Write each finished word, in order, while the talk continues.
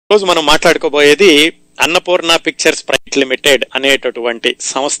రోజు మనం మాట్లాడుకోబోయేది Annapurna pictures private limited అనేటటువంటి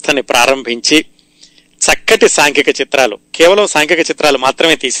సంస్థని ప్రారంభించి చక్కటి సాంఘిక చిత్రాలు, కేవలం సాంఘిక చిత్రాలు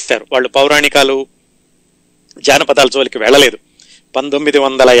మాత్రమే తీశారు. వాళ్ళు పౌరాణికాలు, జానపదాల జోలికి వెళ్ళలేదు.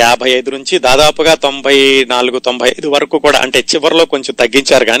 1955 నుంచి దాదాపుగా 94-95 వరకు కూడా, అంటే చివరిలో కొంచెం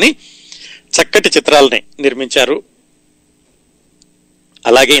తగ్గించారు కానీ చక్కటి చిత్రాలని నిర్మించారు.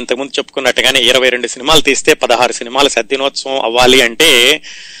 అలాగే ఇంతకుముందు చెప్పుకున్నట్టుగానే 22 సినిమాలు తీస్తే 16 సినిమాల సద్దినోత్సవం అవ్వాలి అంటే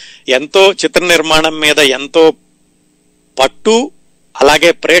ఎంతో చిత్ర నిర్మాణం మీద ఎంతో పట్టు, అలాగే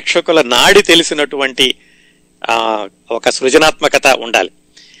ప్రేక్షకుల నాడి తెలిసినటువంటి ఒక సృజనాత్మకత ఉండాలి.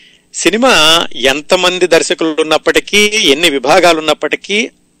 సినిమా ఎంతమంది దర్శకులు ఉన్నప్పటికీ, ఎన్ని విభాగాలు ఉన్నప్పటికీ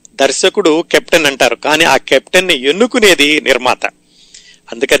దర్శకుడు కెప్టెన్ అంటారు, కానీ ఆ కెప్టెన్ ని ఎన్నుకునేది నిర్మాత.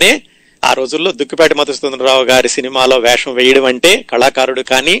 అందుకనే ఆ రోజుల్లో దుక్కిపాటి మధుసూదన రావు గారి సినిమాలో వేషం వేయడం అంటే కళాకారుడు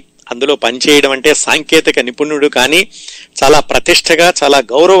కానీ, అందులో పనిచేయడం అంటే సాంకేతిక నిపుణుడు కానీ చాలా ప్రతిష్టగా, చాలా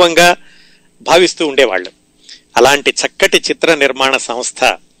గౌరవంగా భావిస్తూ ఉండేవాళ్ళు. అలాంటి చక్కటి చిత్ర నిర్మాణ సంస్థ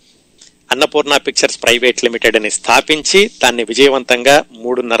అన్నపూర్ణ పిక్చర్స్ ప్రైవేట్ లిమిటెడ్ అని స్థాపించి దాన్ని విజయవంతంగా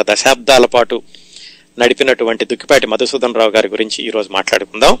 3.5 దశాబ్దాల పాటు నడిపినటువంటి దుక్కిపాటి మధుసూదన రావు గారి గురించి ఈ రోజు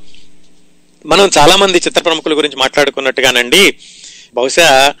మాట్లాడుకుందాం. మనం చాలా మంది చిత్ర ప్రముఖుల గురించి మాట్లాడుకున్నట్టుగానండి, బహుశా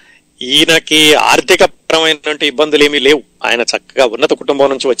ఈయనకి ఆర్థిక పరమైనటువంటి ఇబ్బందులు ఏమీ లేవు. ఆయన చక్కగా ఉన్నత కుటుంబం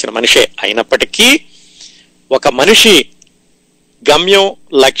నుంచి వచ్చిన మనిషే. అయినప్పటికీ ఒక మనిషి గమ్యం,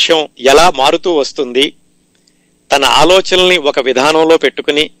 లక్ష్యం ఎలా మారుతూ వస్తుంది, తన ఆలోచనల్ని ఒక విధానంలో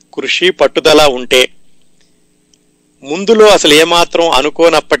పెట్టుకుని కృషి, పట్టుదల ఉంటే ముందులో అసలు ఏమాత్రం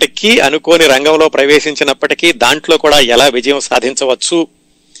అనుకోనప్పటికీ, అనుకోని రంగంలో ప్రవేశించినప్పటికీ దాంట్లో కూడా ఎలా విజయం సాధించవచ్చు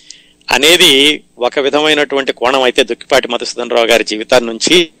అనేది ఒక విధమైనటువంటి కోణం అయితే దుక్కిపాటి మధుసూదన రావు గారి జీవితాన్ని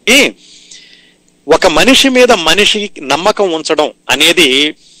నుంచి ఒక మనిషి మీద మనిషి నమ్మకం ఉంచడం అనేది,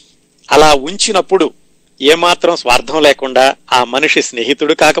 అలా ఉంచినప్పుడు ఏమాత్రం స్వార్థం లేకుండా ఆ మనిషి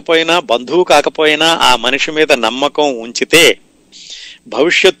స్నేహితుడు కాకపోయినా, బంధువు కాకపోయినా ఆ మనిషి మీద నమ్మకం ఉంచితే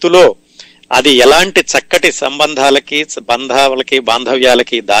భవిష్యత్తులో అది ఎలాంటి చక్కటి సంబంధాలకి,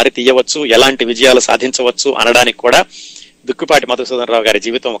 బాంధవ్యాలకి దారి తీయవచ్చు, ఎలాంటి విజయాలు సాధించవచ్చు అనడానికి కూడా దుక్కిపాటి మధుసూదన రావు గారి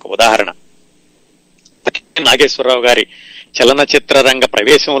జీవితం ఒక ఉదాహరణ. నాగేశ్వరరావు గారి చలనచిత్ర రంగ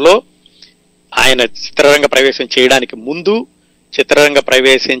ప్రవేశంలో, ఆయన చిత్రరంగ ప్రవేశం చేయడానికి ముందు, చిత్రరంగ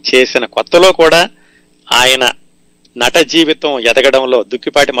ప్రవేశం చేసిన కొత్తలో కూడా ఆయన నట జీవితం ఎదగడంలో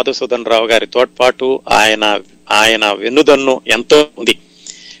దుక్కిపాటి మధుసూదన రావు గారి తోడ్పాటు, ఆయన వెన్నుదన్ను ఎంతో ఉంది.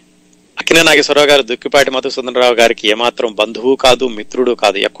 అక్కినే నాగేశ్వరరావు గారు దుక్కిపాటి మధుసూదన రావు గారికి ఏమాత్రం బంధువు కాదు, మిత్రుడు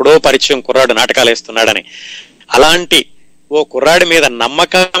కాదు. ఎక్కడో పరిచయం కుర్రాడు నాటకాలు వేస్తున్నాడని, అలాంటి ఓ కుర్రాడి మీద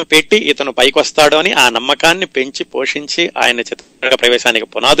నమ్మకం పెట్టి ఇతను పైకొస్తాడు అని ఆ నమ్మకాన్ని పెంచి పోషించి ఆయన చిత్ర ప్రవేశానికి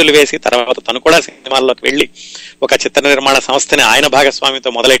పునాదులు వేసి, తర్వాత తను కూడా సినిమాల్లోకి వెళ్లి ఒక చిత్ర నిర్మాణ సంస్థని ఆయన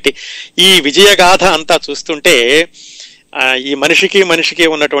భాగస్వామితో మొదలెట్టి ఈ విజయగాథ అంతా చూస్తుంటే ఈ మనిషికి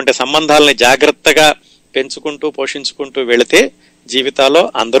ఉన్నటువంటి సంబంధాలని జాగ్రత్తగా పెంచుకుంటూ పోషించుకుంటూ వెళితే జీవితాల్లో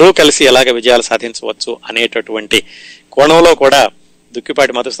అందరూ కలిసి ఎలాగ విజయాలు సాధించవచ్చు అనేటటువంటి కోణంలో కూడా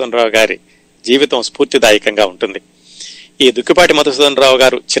దుక్కిపాటి మధుసూదన రావు గారి జీవితం స్ఫూర్తిదాయకంగా ఉంటుంది. ఈ దుక్కిపాటి మధుసూదన రావు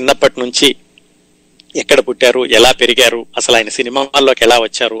గారు చిన్నప్పటి నుంచి ఎక్కడ పుట్టారు, ఎలా పెరిగారు, అసలు ఆయన సినిమాల్లోకి ఎలా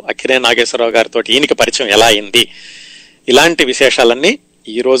వచ్చారు, అక్కినే నాగేశ్వరరావు గారితో ఈయనకి పరిచయం ఎలా అయింది, ఇలాంటి విశేషాలన్నీ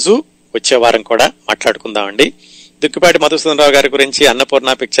ఈ రోజు వచ్చే వారం కూడా మాట్లాడుకుందామండి. దుక్కిపాటి మధుసూదన రావు గారి గురించి,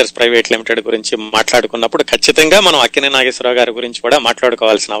 అన్నపూర్ణ పిక్చర్స్ ప్రైవేట్ లిమిటెడ్ గురించి మాట్లాడుకున్నప్పుడు ఖచ్చితంగా మనం అక్కినే నాగేశ్వరరావు గారి గురించి కూడా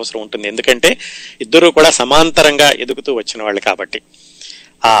మాట్లాడుకోవాల్సిన అవసరం ఉంటుంది. ఎందుకంటే ఇద్దరూ కూడా సమాంతరంగా ఎదుగుతూ వచ్చిన వాళ్ళు కాబట్టి.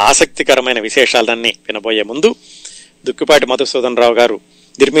 ఆ ఆసక్తికరమైన విశేషాలన్నీ వినబోయే ముందు దుక్కిపాటి మధుసూదన రావు గారు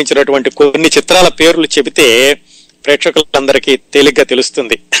నిర్మించినటువంటి కొన్ని చిత్రాల పేర్లు చెబితే ప్రేక్షకులందరికీ తేలిగ్గా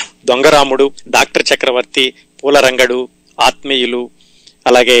తెలుస్తుంది. దొంగరాముడు, డాక్టర్ చక్రవర్తి, పూలరంగడు, ఆత్మీయులు,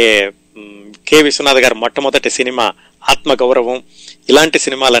 అలాగే కె విశ్వనాథ్ గారు మొట్టమొదటి సినిమా ఆత్మగౌరవం, ఇలాంటి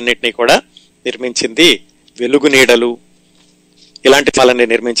సినిమాలన్నింటినీ కూడా నిర్మించింది వెలుగు నీడలు, ఇలాంటి సినిమాలన్నీ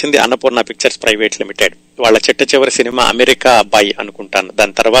నిర్మించింది అన్నపూర్ణ పిక్చర్స్ ప్రైవేట్ లిమిటెడ్. వాళ్ళ చిట్ట చివరి సినిమా అమెరికా అబ్బాయి అనుకుంటాను.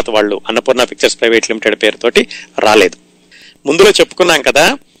 దాని తర్వాత వాళ్ళు అన్నపూర్ణ పిక్చర్స్ ప్రైవేట్ లిమిటెడ్ పేరుతోటి రాలేదు. ముందులో చెప్పుకున్నాం కదా,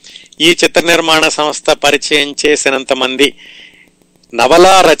 ఈ చిత్ర నిర్మాణ సంస్థ పరిచయం చేసినంత మంది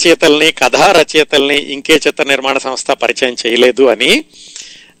నవలా రచయితల్ని, కథా రచయితల్ని ఇంకే చిత్ర నిర్మాణ సంస్థ పరిచయం చేయలేదు అని.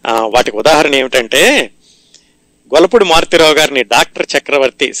 వాటికి ఉదాహరణ ఏమిటంటే, గొల్లపూడి మారుతిరావు గారిని డాక్టర్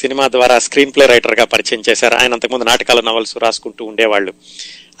చక్రవర్తి సినిమా ద్వారా స్క్రీన్ ప్లే రైటర్ గా పరిచయం చేశారు. ఆయన అంతకుముందు నాటకాల నవల్స్ రాసుకుంటూ ఉండేవాళ్ళు.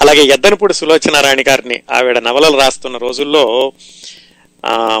 అలాగే ఎద్దనపూడి సులోచనారాణి గారిని ఆవిడ నవలలు రాస్తున్న రోజుల్లో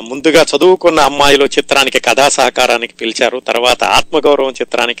ముందుగా చదువుకున్న అమ్మాయిలు చిత్రానికి కథా సహకారానికి పిలిచారు. తర్వాత ఆత్మగౌరవం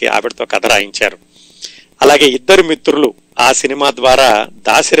చిత్రానికి ఆవిడతో కథ రాయించారు. అలాగే ఇద్దరు మిత్రులు ఆ సినిమా ద్వారా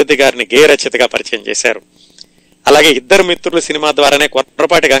దాశరథి గారిని గేయ రచయితగా పరిచయం చేశారు. అలాగే ఇద్దరు మిత్రులు సినిమా ద్వారానే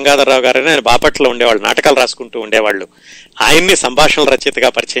కొర్రపాటి గంగాధరరావు గారని ఆయన బాపట్లలో ఉండేవాళ్ళు, నాటకాలు రాసుకుంటూ ఉండేవాళ్ళు. ఆయన్ని సంభాషణల రచయితగా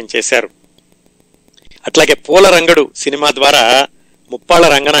పరిచయం చేశారు. అట్లాగే పూల రంగడు సినిమా ద్వారా ముప్పాళ్ల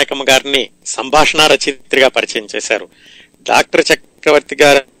రంగనాయకమ్మ గారిని సంభాషణ రచయిత్రిగా పరిచయం చేశారు. డాక్టర్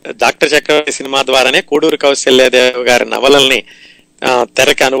చక్రవర్తి సినిమా ద్వారానే కోడూరు కౌశల్యాదేవి గారి నవలల్ని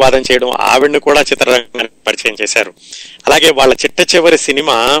తెరకి అనువాదం చేయడం, ఆవిడ్ని కూడా చిత్రరంగానికి పరిచయం చేశారు. అలాగే వాళ్ళ చిట్ట చివరి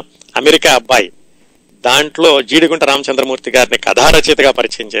సినిమా అమెరికా అబ్బాయి, దాంట్లో జీడిగుంట రామచంద్రమూర్తి గారిని కథా రచయితగా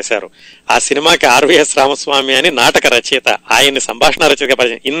పరిచయం చేశారు. ఆ సినిమాకి ఆర్వీఎస్ రామస్వామి అని నాటక రచయిత, ఆయన్ని సంభాషణ రచయితగా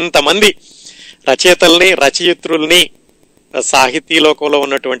పరిచయం. ఇంతమంది రచయితల్ని, రచయిత్రుల్ని, సాహితీ లోకంలో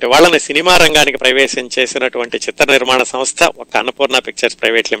ఉన్నటువంటి వాళ్ళని సినిమా రంగానికి ప్రవేశం చేసినటువంటి చిత్ర నిర్మాణ సంస్థ ఒక అన్నపూర్ణ పిక్చర్స్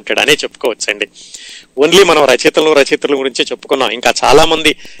ప్రైవేట్ లిమిటెడ్ అనే చెప్పుకోవచ్చండి. ఓన్లీ మనం రచయితల గురించి చెప్పుకున్నాం. ఇంకా చాలా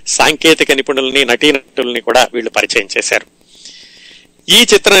మంది సాంకేతిక నిపుణుల్ని, నటీనటుల్ని కూడా వీళ్ళు పరిచయం చేశారు. ఈ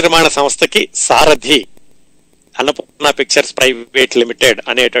చిత్ర నిర్మాణ సంస్థకి సారథి అన్నపూర్ణ పిక్చర్స్ ప్రైవేట్ లిమిటెడ్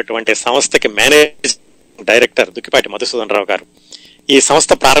అనేటటువంటి సంస్థకి మేనేజింగ్ డైరెక్టర్ దుక్కిపాటి మధుసూదన రావు గారు. ఈ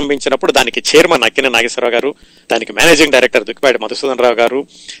సంస్థ ప్రారంభించినప్పుడు దానికి చైర్మన్ అక్కిన నాగేశ్వరరావు గారు, దానికి మేనేజింగ్ డైరెక్టర్ దుక్కిపాటి మధుసూదన రావు గారు,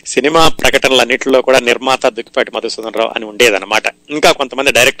 సినిమా ప్రకటనలన్నింటిలో కూడా నిర్మాత దుక్కిపాటి మధుసూదన రావు అని ఉండేదన్నమాట. ఇంకా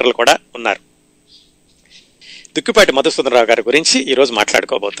కొంతమంది డైరెక్టర్లు కూడా ఉన్నారు. దుక్కిపాటి మధుసూదన రావు గారి గురించి ఈరోజు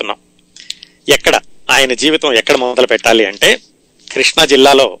మాట్లాడుకోబోతున్నాం. ఆయన జీవితం ఎక్కడ మొదలు పెట్టాలి అంటే, కృష్ణా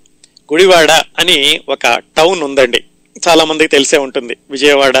జిల్లాలో గుడివాడ అని ఒక టౌన్ ఉందండి. చాలా మందికి తెలిసే ఉంటుంది.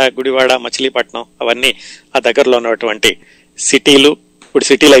 విజయవాడ, గుడివాడ, మచిలీపట్నం అవన్నీ ఆ దగ్గరలో ఉన్నటువంటి సిటీలు. ఇప్పుడు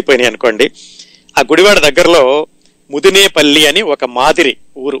సిటీలు అయిపోయినాయి అనుకోండి. ఆ గుడివాడ దగ్గరలో ముదినేపల్లి అని ఒక మాదిరి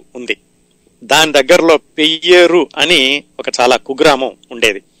ఊరు ఉంది. దాని దగ్గరలో పెయ్యేరు అని ఒక చాలా కుగ్రామం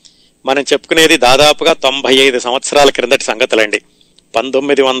ఉండేది. మనం చెప్పుకునేది దాదాపుగా 95 సంవత్సరాల క్రిందటి సంగతులండి.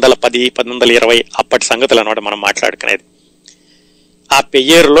 1910, 1920 అప్పటి సంగతులు అన్నమాట మనం మాట్లాడుకునేది. ఆ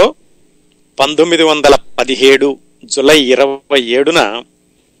పెయ్యేరులో 1917 జూలై 27న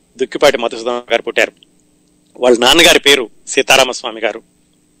దుక్కిపాటి మధుసూదన గారు పుట్టారు. వాళ్ళ నాన్నగారి పేరు సీతారామస్వామి గారు,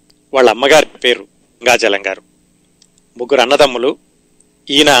 వాళ్ళ అమ్మగారి పేరు గంగాజలం గారు. ముగ్గురు అన్నదమ్ములు.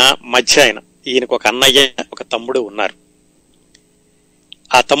 ఈయన మధ్య ఈయనకు ఒక అన్నయ్య, ఒక తమ్ముడు ఉన్నారు.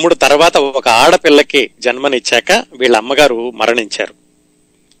 ఆ తమ్ముడు తర్వాత ఒక ఆడపిల్లకి జన్మనిచ్చాక వీళ్ళ అమ్మగారు మరణించారు.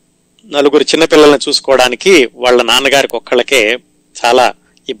 4 చిన్నపిల్లల్ని చూసుకోవడానికి వాళ్ళ నాన్నగారికి ఒక్కళ్ళకే చాలా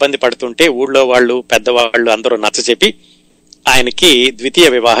ఇబ్బంది పడుతుంటే ఊళ్ళో వాళ్ళు, పెద్దవాళ్ళు అందరూ నచ్చచెప్పి ఆయనకి ద్వితీయ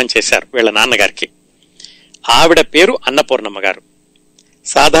వివాహం చేశారు వీళ్ళ నాన్నగారికి. ఆవిడ పేరు అన్నపూర్ణమ్మ గారు.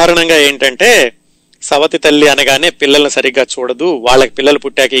 సాధారణంగా ఏంటంటే, సవతి తల్లి అనగానే పిల్లల్ని సరిగ్గా చూడదు, వాళ్ళకి పిల్లలు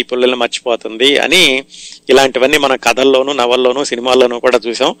పుట్టాక ఈ పిల్లల్ని మర్చిపోతుంది అని ఇలాంటివన్నీ మనం కథల్లోనూ, నవల్లోనూ, సినిమాల్లోనూ కూడా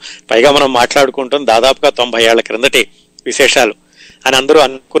చూసాం. పైగా మనం మాట్లాడుకుంటాం దాదాపుగా 90 ఏళ్ల క్రిందటి విశేషాలు అని అందరూ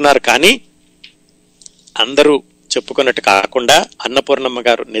అనుకున్నారు. కానీ అందరూ చెప్పుకున్నట్టు కాకుండా అన్నపూర్ణమ్మ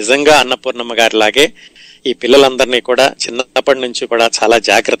గారు నిజంగా అన్నపూర్ణమ్మ గారి లాగే ఈ పిల్లలందరినీ కూడా చిన్నప్పటి నుంచి కూడా చాలా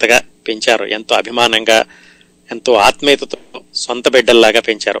జాగ్రత్తగా పెంచారు. ఎంతో అభిమానంగా, ఎంతో ఆత్మీయతతో సొంత బిడ్డల్లాగా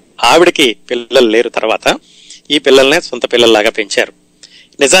పెంచారు. ఆవిడికి పిల్లలు లేరు. తర్వాత ఈ పిల్లల్నే సొంత పిల్లల్లాగా పెంచారు.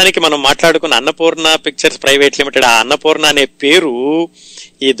 నిజానికి మనం మాట్లాడుకున్న అన్నపూర్ణ పిక్చర్స్ ప్రైవేట్ లిమిటెడ్, ఆ అన్నపూర్ణ అనే పేరు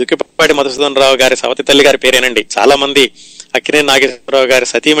ఈ దుక్కిపాటి మధుసూదన రావు గారి సవతి తల్లి గారి పేరేనండి. చాలా మంది అక్కినే నాగేశ్వరరావు గారి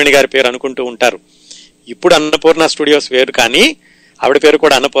సతీమణి గారి పేరు అనుకుంటూ ఉంటారు. ఇప్పుడు అన్నపూర్ణ స్టూడియోస్ వేరు, కానీ ఆవిడ పేరు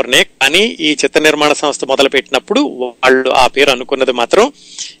కూడా అన్నపూర్ణే. కానీ ఈ చిత్ర నిర్మాణ సంస్థ మొదలు పెట్టినప్పుడు వాళ్ళు ఆ పేరు అనుకున్నది మాత్రం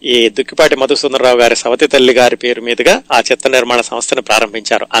ఈ దుక్కిపాటి మధుసూదనరావు గారి సవతి తల్లి గారి పేరు మీదుగా ఆ చిత్ర నిర్మాణ సంస్థను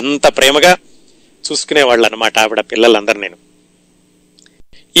ప్రారంభించారు. అంత ప్రేమగా చూసుకునేవాళ్ళు అనమాట ఆవిడ పిల్లలందరూ.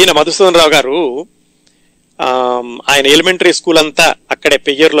 ఈయన మధుసూదనరావు గారు ఆయన ఎలిమెంటరీ స్కూల్ అంతా అక్కడే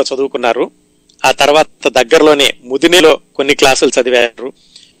పెయ్యేరులో చదువుకున్నారు. ఆ తర్వాత దగ్గరలోనే ముదినేలో కొన్ని క్లాసులు చదివారు,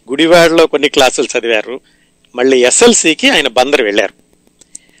 గుడివాడలో కొన్ని క్లాసులు చదివారు. మళ్ళీ ఎస్ఎల్సికి ఆయన బందరు వెళ్ళారు.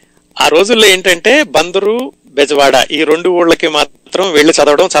 ఆ రోజుల్లో ఏంటంటే బందరు, బెజవాడ ఈ 2 ఊళ్ళకి మాత్రం వెళ్ళి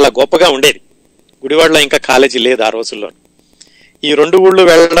చదవడం చాలా గొప్పగా ఉండేది. గుడివాడలో ఇంకా కాలేజీ లేదు ఆ రోజుల్లో. ఈ 2 ఊళ్ళు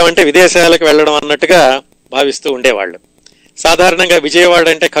వెళ్ళడం అంటే విదేశాలకు వెళ్ళడం అన్నట్టుగా భావిస్తూ ఉండేవాళ్ళు. సాధారణంగా విజయవాడ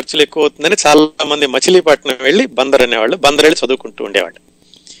అంటే ఖర్చులు ఎక్కువ అవుతుందని చాలా మంది మచిలీపట్నం వెళ్ళి బందర్ అనేవాళ్ళు, బందర్ వెళ్ళి చదువుకుంటూ ఉండేవాళ్ళు.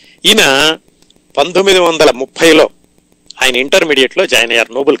 ఈయన 1930లో ఆయన ఇంటర్మీడియట్ లో జాయిన్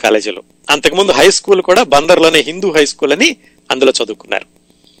అయ్యారు నోబుల్ కాలేజీలో. అంతకుముందు హై స్కూల్ కూడా బందర్లోనే హిందూ హై స్కూల్ అని అందులో చదువుకున్నారు.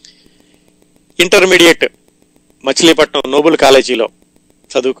 ఇంటర్మీడియట్ మచిలీపట్నం నోబుల్ కాలేజీలో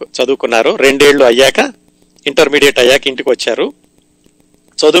చదువుకున్నారు. 2 ఏళ్లు అయ్యాక, ఇంటర్మీడియట్ అయ్యాక ఇంటికి వచ్చారు.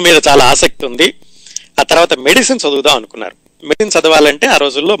 చదువు మీద చాలా ఆసక్తి ఉంది. ఆ తర్వాత మెడిసిన్ చదువుదాం అనుకున్నారు. మెడిసిన్ చదవాలంటే ఆ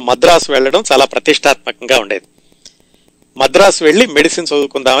రోజుల్లో మద్రాసు వెళ్ళడం చాలా ప్రతిష్టాత్మకంగా ఉండేది. మద్రాసు వెళ్లి మెడిసిన్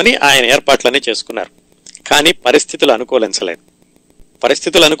చదువుకుందామని ఆయన ఏర్పాట్లన్నీ చేసుకున్నారు. కానీ పరిస్థితులు అనుకూలించలేదు.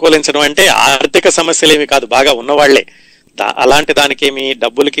 పరిస్థితులు అనుకూలించడం అంటే ఆర్థిక సమస్యలు ఏమి కాదు, బాగా ఉన్నవాళ్లే, అలాంటి దానికి ఏమి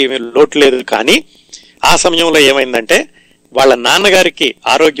డబ్బులకి ఏమి లోటు లేదు. కానీ ఆ సమయంలో ఏమైందంటే వాళ్ళ నాన్నగారికి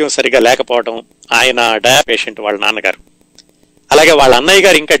ఆరోగ్యం సరిగా లేకపోవడం, ఆయన డయా పేషెంట్ వాళ్ళ నాన్నగారు. అలాగే వాళ్ళ అన్నయ్య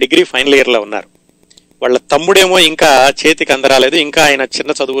గారు ఇంకా డిగ్రీ ఫైనల్ ఇయర్ లో ఉన్నారు. వాళ్ళ తమ్ముడేమో ఇంకా చేతికి అందరాలేదు, ఇంకా ఆయన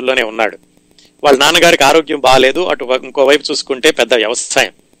చిన్న చదువుల్లోనే ఉన్నాడు. వాళ్ళ నాన్నగారికి ఆరోగ్యం బాగాలేదు. అటు ఇంకోవైపు చూసుకుంటే పెద్ద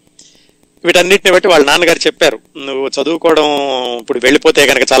వ్యవసాయం. వీటన్నిటిని బట్టి వాళ్ళ నాన్నగారు చెప్పారు, నువ్వు చదువుకోవడం ఇప్పుడు వెళ్ళిపోతే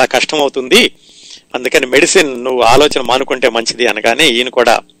కనుక చాలా కష్టం అవుతుంది, అందుకని మెడిసిన్ నువ్వు ఆలోచన మానుకుంటే మంచిది అనగానే ఈయన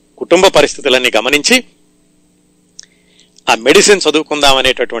కూడా కుటుంబ పరిస్థితులన్నీ గమనించి ఆ మెడిసిన్ చదువుకుందాం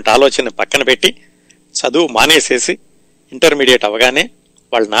అనేటటువంటి ఆలోచన పక్కన పెట్టి చదువు మానేసేసి ఇంటర్మీడియట్ అవగానే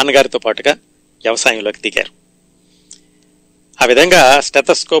వాళ్ళ నాన్నగారితో పాటుగా వ్యవసాయంలోకి దిగారు. ఆ విధంగా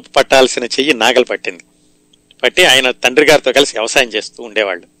స్టెథోస్కోప్ పట్టాల్సిన చెయ్యి నాగలు పట్టి ఆయన తండ్రి గారితో కలిసి వ్యవసాయం చేస్తూ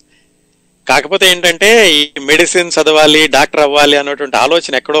ఉండేవాళ్ళు. కాకపోతే ఏంటంటే ఈ మెడిసిన్ చదవాలి, డాక్టర్ అవ్వాలి అన్నటువంటి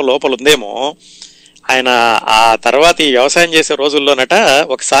ఆలోచన ఎక్కడో లోపల ఉందేమో. ఆయన ఆ తర్వాత ఈ వ్యవసాయం చేసే రోజుల్లోనట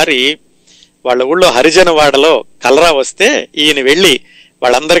ఒకసారి వాళ్ళ ఊళ్ళో హరిజనవాడలో కలరా వస్తే ఈయన వెళ్ళి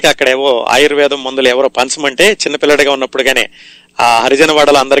వాళ్ళందరికీ అక్కడ ఏవో ఆయుర్వేదం మందులు ఎవరో పంచమంటే చిన్నపిల్లడిగా ఉన్నప్పుడుగానే ఆ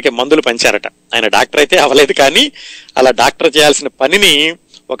హరిజనవాడలో అందరికీ మందులు పంచారట. ఆయన డాక్టర్ అయితే అవ్వలేదు, కానీ అలా డాక్టర్ చేయాల్సిన పనిని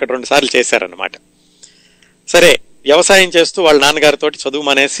 1-2 సార్లు చేశారనమాట. సరే, వ్యవసాయం చేస్తూ వాళ్ళ నాన్నగారితో చదువు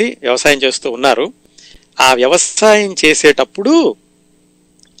మానేసి వ్యవసాయం చేస్తూ ఉన్నారు. ఆ వ్యవసాయం చేసేటప్పుడు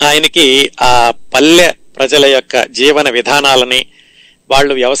ఆయనకి ఆ పల్లె ప్రజల యొక్క జీవన విధానాలని,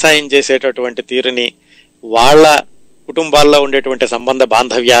 వాళ్ళు వ్యవసాయం చేసేటటువంటి తీరుని, వాళ్ళ కుటుంబాల్లో ఉండేటువంటి సంబంధ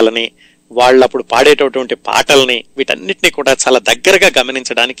బాంధవ్యాలని, వాళ్ళప్పుడు పాడేటటువంటి పాటల్ని, వీటన్నిటినీ కూడా చాలా దగ్గరగా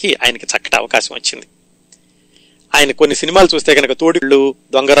గమనించడానికి ఆయనకి చక్కటి అవకాశం వచ్చింది. ఆయన కొన్ని సినిమాలు చూస్తే కనుక, తోడిళ్ళు,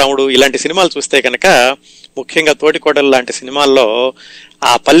 దొంగరాముడు ఇలాంటి సినిమాలు చూస్తే కనుక, ముఖ్యంగా తోటికోడలు లాంటి సినిమాల్లో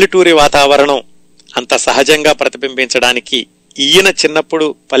ఆ పల్లెటూరి వాతావరణం అంత సహజంగా ప్రతిబింబించడానికి ఈయన చిన్నప్పుడు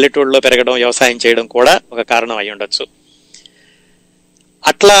పల్లెటూరులో పెరగడం, వ్యవసాయం చేయడం కూడా ఒక కారణం అయి ఉండొచ్చు.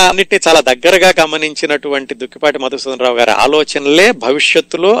 అట్లా అన్నిటినీ చాలా దగ్గరగా గమనించినటువంటి దుక్కిపాటి మధుసూదన రావు గారి ఆలోచనలే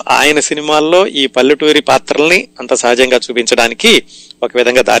భవిష్యత్తులో ఆయన సినిమాల్లో ఈ పల్లెటూరి పాత్రల్ని అంత సహజంగా చూపించడానికి ఒక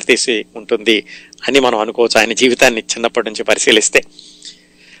విధంగా దారితీసి ఉంటుంది అని మనం అనుకోవచ్చు, ఆయన జీవితాన్ని చిన్నప్పటి నుంచి పరిశీలిస్తే.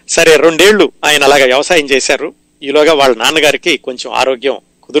 సరే, 2 ఏళ్లు ఆయన అలాగా వ్యవసాయం చేశారు. ఈలోగా వాళ్ళ నాన్నగారికి కొంచెం ఆరోగ్యం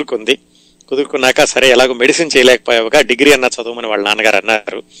కుదురుకున్నాక, సరే ఎలాగో మెడిసిన్ చేయలేకపోయావుగా డిగ్రీ అన్న చదవమని వాళ్ళ నాన్నగారు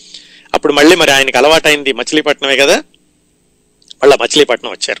అన్నారు. అప్పుడు మళ్ళీ మరి ఆయనకి అలవాటైంది మచిలీపట్నమే కదా, మళ్ళా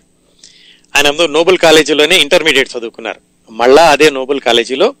మచిలీపట్నం వచ్చారు. ఆయన నోబెల్ కాలేజీలోనే ఇంటర్మీడియట్ చదువుకున్నారు. మళ్ళా అదే నోబెల్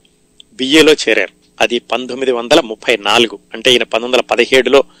కాలేజీలో బిఏలో చేరారు. అది 1934, అంటే ఈయన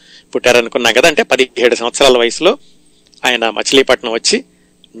 1917లో పుట్టారనుకున్నాం కదా, అంటే 17 సంవత్సరాల వయసులో ఆయన మచిలీపట్నం వచ్చి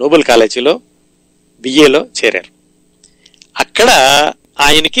నోబెల్ కాలేజీలో బిఏలో చేరారు. అక్కడ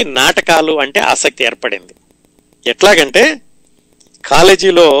ఆయనకి నాటకాలు అంటే ఆసక్తి ఏర్పడింది. ఎట్లాగంటే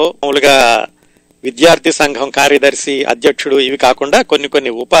కాలేజీలో మామూలుగా విద్యార్థి సంఘం కార్యదర్శి, అధ్యక్షుడు ఇవి కాకుండా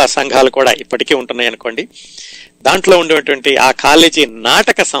కొన్ని ఉప సంఘాలు కూడా ఇప్పటికీ ఉంటున్నాయి అనుకోండి. దాంట్లో ఉండేటువంటి ఆ కాలేజీ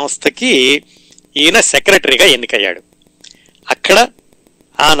నాటక సంస్థకి ఈయన సెక్రటరీగా ఎన్నికయ్యాడు. అక్కడ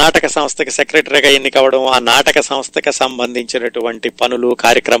ఆ నాటక సంస్థకి సెక్రటరీగా ఎన్నికవడం, ఆ నాటక సంస్థకి సంబంధించినటువంటి పనులు,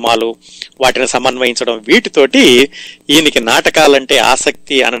 కార్యక్రమాలు, వాటిని సమన్వయించడం, వీటితోటి ఈయనకి నాటకాలంటే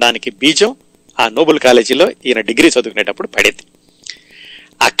ఆసక్తి అనడానికి బీజం ఆ నోబెల్ కాలేజీలో ఈయన డిగ్రీ చదువుకునేటప్పుడు పడింది.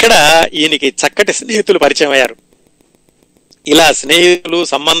 అక్కడ ఈయనకి చక్కటి స్నేహితులు పరిచయం అయ్యారు. ఇలా స్నేహితులు,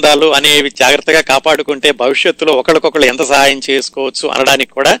 సంబంధాలు అనేవి జాగ్రత్తగా కాపాడుకుంటే భవిష్యత్తులో ఒకరికొకరు ఎంత సహాయం చేసుకోవచ్చు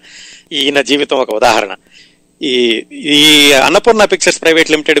అనడానికి కూడా ఈయన జీవితం ఒక ఉదాహరణ. ఈ అన్నపూర్ణ పిక్చర్స్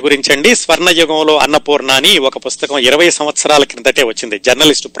ప్రైవేట్ లిమిటెడ్ గురించి అండి, స్వర్ణయుగంలో అన్నపూర్ణ అని ఒక పుస్తకం 20 సంవత్సరాల క్రిందటే వచ్చింది.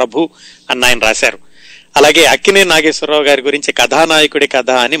 జర్నలిస్టు ప్రభు అన్న ఆయన రాశారు. అలాగే అక్కినే నాగేశ్వరరావు గారి గురించి కథానాయకుడి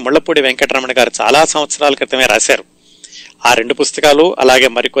కథ అని ముళ్లపూడి వెంకటరమణ గారు చాలా సంవత్సరాల క్రితమే రాశారు. ఆ 2 పుస్తకాలు అలాగే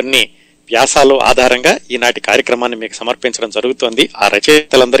మరికొన్ని వ్యాసాలు ఆధారంగా ఈనాటి కార్యక్రమాన్ని మీకు సమర్పించడం జరుగుతోంది. ఆ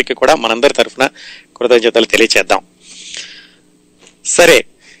రచయితలందరికీ కూడా మనందరి తరఫున కృతజ్ఞతలు తెలియచేద్దాం. సరే,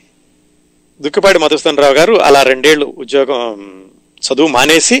 దుక్కిపాటి మధుసూదన రావు గారు అలా 2 ఏళ్లు చదువు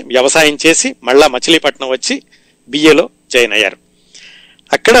మానేసి వ్యవసాయం చేసి మళ్ళా మచిలీపట్నం వచ్చి బిఏలో జాయిన్ అయ్యారు.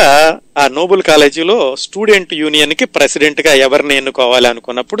 అక్కడ ఆ నోబెల్ కాలేజీలో స్టూడెంట్ యూనియన్ కి ప్రెసిడెంట్ గా ఎవరిని ఎన్నుకోవాలి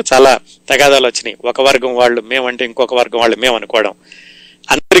అనుకున్నప్పుడు చాలా తగాదాలు వచ్చినాయి. ఒక వర్గం వాళ్ళు మేమంటే ఇంకొక వర్గం వాళ్ళు మేము అనుకోవడం.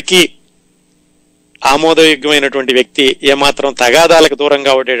 అందరికీ ఆమోదయోగ్యమైనటువంటి వ్యక్తి, ఏమాత్రం తగాదాలకు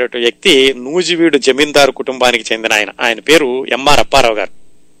దూరంగా ఉండేటటువంటి వ్యక్తి నూజివీడు జమీందారు కుటుంబానికి చెందిన ఆయన పేరు ఎంఆర్ అప్పారావు గారు.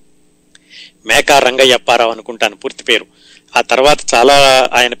 మేకా రంగయ్య అప్పారావు అనుకుంటాను పూర్తి పేరు. ఆ తర్వాత చాలా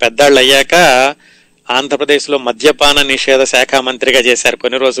ఆయన పెద్దాళ్ళు అయ్యాక ఆంధ్రప్రదేశ్ లో మద్యపాన నిషేధ శాఖ మంత్రిగా చేశారు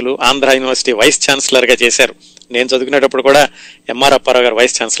కొన్ని రోజులు. ఆంధ్ర యూనివర్సిటీ వైస్ ఛాన్సలర్ గా చేశారు. నేను చదువుకునేటప్పుడు కూడా ఎంఆర్ అప్పారావు గారు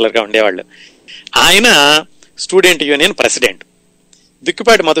వైస్ ఛాన్సలర్ గా ఉండేవాళ్ళు. ఆయన student union president.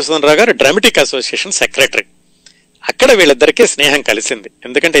 Dukkipati Madhusudana రావు గారు డ్రామాటిక్ అసోసియేషన్ సెక్రటరీ. అక్కడ వీళ్ళిద్దరికీ స్నేహం కలిసింది.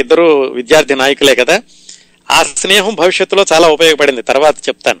 ఎందుకంటే ఇద్దరు విద్యార్థి నాయకులే కదా. ఆ స్నేహం భవిష్యత్తులో చాలా ఉపయోగపడింది, తర్వాత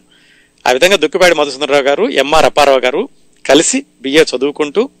చెప్తాను. ఆ విధంగా దుక్కిపాటి మధుసూదనరావు గారు, ఎంఆర్ అప్పారావు గారు కలిసి బిఏ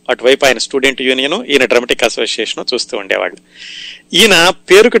చదువుకుంటూ అటువైపు ఆయన స్టూడెంట్ యూనియన్, ఈయన డ్రమటిక్ అసోసియేషన్ చూస్తూ ఉండేవాళ్ళు. ఈయన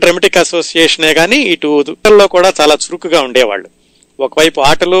పేరుకు డ్రమటిక్ అసోసియేషనే కానీ ఇటు దుక్కల్లో కూడా చాలా చురుకుగా ఉండేవాళ్ళు. ఒకవైపు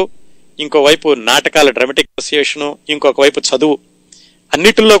ఆటలు, ఇంకోవైపు నాటకాల డ్రమటిక్ అసోసియేషను, ఇంకొక వైపు చదువు,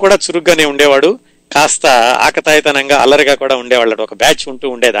 అన్నిటిల్లో కూడా చురుగ్గానే ఉండేవాడు. కాస్త ఆకతాయితనంగా అల్లరిగా కూడా ఉండేవాళ్ళు. ఒక బ్యాచ్ ఉంటూ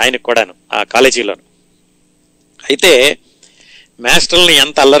ఉండేది ఆయనకు కూడాను ఆ కాలేజీలో. అయితే మాస్టర్ని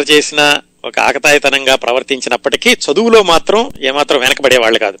ఎంత అల్లరి చేసినా, ఒక ఆకతాయితనంగా ప్రవర్తించినప్పటికీ చదువులో మాత్రం ఏమాత్రం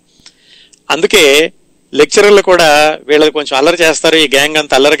వెనకబడేవాళ్ళు కాదు. అందుకే లెక్చరర్లు కూడా వీళ్ళని కొంచెం అల్లరి చేస్తారు, ఈ గ్యాంగ్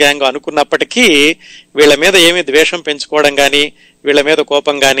అంత అల్లరి గ్యాంగ్ అనుకున్నప్పటికీ వీళ్ళ మీద ఏమీ ద్వేషం పెంచుకోవడం కానీ, వీళ్ళ మీద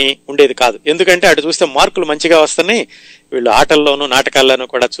కోపం కానీ ఉండేది కాదు. ఎందుకంటే అటు చూస్తే మార్కులు మంచిగా వస్తున్నాయి, వీళ్ళు ఆటల్లోనూ నాటకాల్లోనూ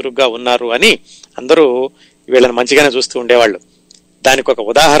కూడా చురుగ్గా ఉన్నారు అని అందరూ వీళ్ళని మంచిగానే చూస్తూ ఉండేవాళ్ళు. దానికి ఒక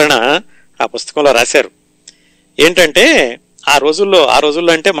ఉదాహరణ ఆ పుస్తకంలో రాశారు. ఏంటంటే ఆ రోజుల్లో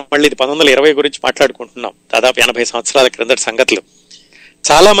అంటే మళ్ళీ ఇది 1920 గురించి మాట్లాడుకుంటున్నాం, దాదాపు 80 సంవత్సరాల క్రిందటి సంగతులు.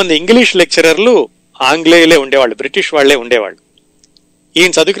 చాలా మంది ఇంగ్లీష్ లెక్చరర్లు ఆంగ్లేయులే ఉండేవాళ్ళు, బ్రిటిష్ వాళ్లే ఉండేవాళ్ళు.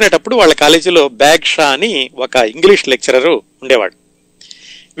 ఈయన చదువుకునేటప్పుడు వాళ్ళ కాలేజీలో బ్యాగ్ షా అని ఒక ఇంగ్లీష్ లెక్చరరు ఉండేవాడు.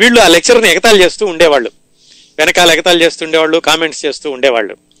 వీళ్ళు ఆ లెక్చరర్ని ఎగతాళి చేస్తూ ఉండేవాళ్ళు, వెనకాల ఎగతాళి చేస్తూ ఉండేవాళ్ళు, కామెంట్స్ చేస్తూ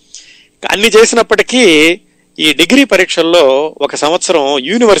ఉండేవాళ్ళు. అన్ని చేసినప్పటికీ ఈ డిగ్రీ పరీక్షల్లో ఒక సంవత్సరం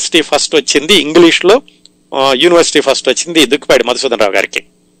యూనివర్సిటీ ఫస్ట్ వచ్చింది, ఇంగ్లీష్లో యూనివర్సిటీ ఫస్ట్ వచ్చింది దుక్కిపాటి మధుసూదనరావు గారికి.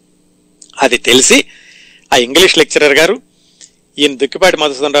 అది తెలిసి ఆ ఇంగ్లీష్ లెక్చరర్ గారు ఈయన దుక్కిపాటి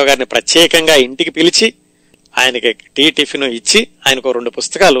మధుసూదనరావు గారిని ప్రత్యేకంగా ఇంటికి పిలిచి ఆయనకి టిఫిన్ ఇచ్చి ఆయనకు 2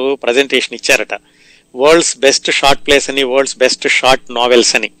 పుస్తకాలు ప్రజెంటేషన్ ఇచ్చారట. వరల్డ్స్ బెస్ట్ షార్ట్ ప్లేస్ అని, వరల్డ్స్ బెస్ట్ షార్ట్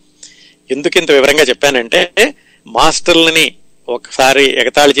నావెల్స్ అని. ఎందుకు ఇంత వివరంగా చెప్పానంటే, మాస్టర్లని ఒకసారి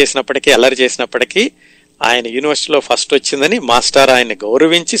ఎగతాళి చేసినప్పటికీ, అల్లరి చేసినప్పటికీ ఆయన యూనివర్సిటీలో ఫస్ట్ వచ్చిందని మాస్టర్ ఆయన్ని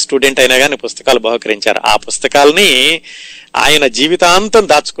గౌరవించి స్టూడెంట్ అయినా కానీ పుస్తకాలు బహుకరించారు. ఆ పుస్తకాలని ఆయన జీవితాంతం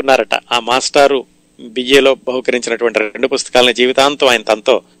దాచుకున్నారట. ఆ మాస్టారు బిఏలో బహుకరించినటువంటి 2 పుస్తకాలని జీవితాంతం ఆయన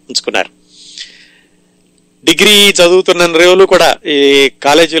తనతో ఉంచుకున్నారు. డిగ్రీ చదువుతున్న రోజులు కూడా ఈ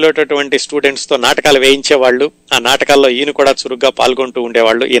కాలేజీలో స్టూడెంట్స్ తో నాటకాలు వేయించేవాళ్ళు. ఆ నాటకాల్లో ఈయన కూడా చురుగ్గా పాల్గొంటూ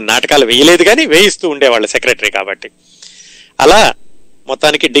ఉండేవాళ్ళు. ఈ నాటకాలు వేయలేదు కానీ వేయిస్తూ ఉండేవాళ్ళు, సెక్రటరీ కాబట్టి. అలా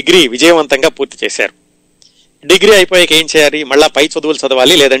మొత్తానికి డిగ్రీ విజయవంతంగా పూర్తి చేశారు. డిగ్రీ అయిపోయాక ఏం చేయాలి? మళ్ళా పై చదువులు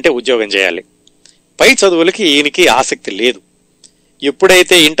చదవాలి, లేదంటే ఉద్యోగం చేయాలి. పై చదువులకి ఈయనకి ఆసక్తి లేదు.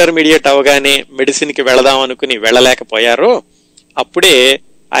 ఎప్పుడైతే ఇంటర్మీడియట్ అవగానే మెడిసిన్కి వెళదాం అనుకుని వెళ్ళలేకపోయారో అప్పుడే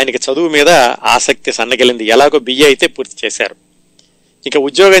ఆయనకి చదువు మీద ఆసక్తి సన్నగిలింది. ఎలాగో బిఏ అయితే పూర్తి చేశారు. ఇక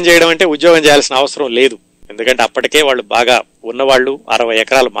ఉద్యోగం చేయడం అంటే ఉద్యోగం చేయాల్సిన అవసరం లేదు. ఎందుకంటే అప్పటికే వాళ్ళు బాగా ఉన్నవాళ్ళు, 60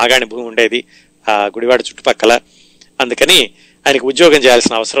 ఎకరాలు మాగాణి భూమి ఉండేది ఆ గుడివాడ చుట్టుపక్కల. అందుకని ఆయనకు ఉద్యోగం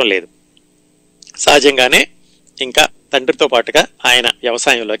చేయాల్సిన అవసరం లేదు. సహజంగానే ఇంకా తండ్రితో పాటుగా ఆయన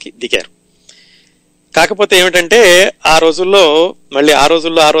వ్యవసాయంలోకి దిగారు. కాకపోతే ఏమిటంటే ఆ రోజుల్లో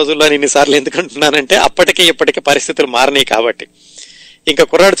అని ఇన్నిసార్లు ఎందుకంటున్నానంటే అప్పటికి ఇప్పటికీ పరిస్థితులు మారినాయి కాబట్టి. ఇంకా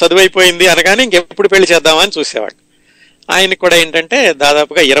కుర్రాడు చదువు అయిపోయింది అనగానే ఇంకెప్పుడు పెళ్లి చేద్దామని చూసేవాడు. ఆయన కూడా ఏంటంటే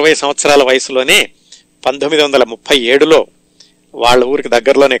దాదాపుగా 20 సంవత్సరాల వయసులోనే 1937లో వాళ్ళ ఊరికి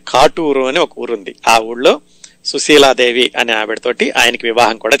దగ్గరలోనే కాటూరు అని ఒక ఊరుంది. ఆ ఊళ్ళో సుశీలాదేవి అనే ఆవిడతోటి ఆయనకి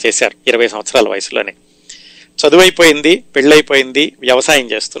వివాహం కూడా చేశారు 20 సంవత్సరాల వయసులోనే. చదువు అయిపోయింది, పెళ్ళైపోయింది, వ్యవసాయం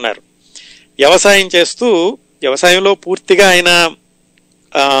చేస్తున్నారు. వ్యవసాయం చేస్తూ వ్యవసాయంలో పూర్తిగా ఆయన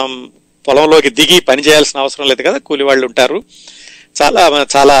పొలంలోకి దిగి పని చేయాల్సిన అవసరం లేదు కదా, కూలి వాళ్ళు ఉంటారు. చాలా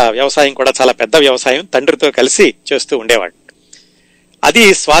చాలా వ్యవసాయం కూడా చాలా పెద్ద వ్యవసాయం తండ్రితో కలిసి చేస్తూ ఉండేవాడు. అది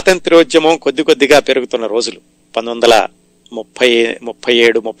స్వాతంత్ర్యోద్యమం కొద్దిగా పెరుగుతున్న రోజులు.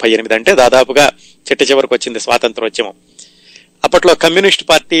 1937, 38 అంటే దాదాపుగా చిట్ట చివరికి వచ్చింది స్వాతంత్ర్యోద్యమం. అప్పట్లో కమ్యూనిస్ట్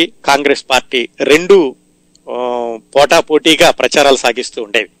పార్టీ, కాంగ్రెస్ పార్టీ రెండు పోటాపోటీగా ప్రచారాలు సాగిస్తూ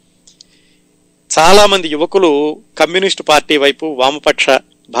ఉండేవి. చాలా మంది యువకులు కమ్యూనిస్టు పార్టీ వైపు, వామపక్ష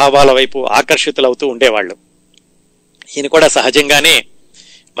భావాల వైపు ఆకర్షితులవుతూ ఉండేవాళ్ళు. ఈయన కూడా సహజంగానే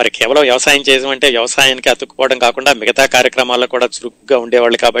మరి కేవలం వ్యవసాయం చేయడం అంటే వ్యవసాయానికి అతుక్కుపోవడం కాకుండా మిగతా కార్యక్రమాల్లో కూడా చురుగ్గా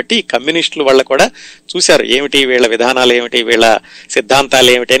ఉండేవాళ్ళు కాబట్టి కమ్యూనిస్టుల వల్ల కూడా చూశారు ఏమిటి వీళ్ళ విధానాలు ఏమిటి, వీళ్ళ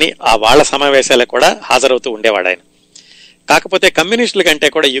సిద్ధాంతాలు ఏమిటి అని. ఆ వాళ్ళ సమావేశాలకు కూడా హాజరవుతూ ఉండేవాడు ఆయన. కాకపోతే కమ్యూనిస్టుల కంటే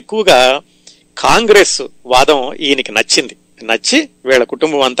కూడా ఎక్కువగా కాంగ్రెస్ వాదం ఈయనకి నచ్చి వీళ్ళ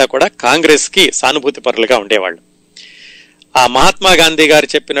కుటుంబం అంతా కూడా కాంగ్రెస్ కి సానుభూతి పరులుగా ఉండేవాళ్ళు. ఆ మహాత్మా గాంధీ గారు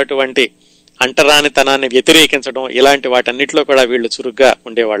చెప్పినటువంటి అంటరానితనాన్ని వ్యతిరేకించడం ఇలాంటి వాటన్నిటిలో కూడా వీళ్ళు చురుగ్గా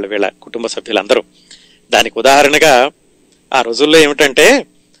ఉండేవాళ్ళు, వీళ్ళ కుటుంబ సభ్యులందరూ. దానికి ఉదాహరణగా ఆ రోజుల్లో ఏమిటంటే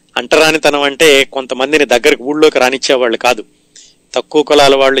అంటరానితనం అంటే కొంతమందిని దగ్గరకు ఊళ్ళోకి రానిచ్చేవాళ్ళు కాదు. తక్కువ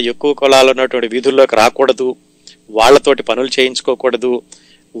కులాల వాళ్ళు ఎక్కువ కులాలు ఉన్నటువంటి వీధుల్లోకి రాకూడదు, వాళ్లతోటి పనులు చేయించుకోకూడదు,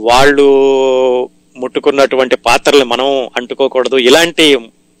 వాళ్ళు ముట్టుకున్నటువంటి పాత్రలు మనం అంటుకోకూడదు, ఇలాంటి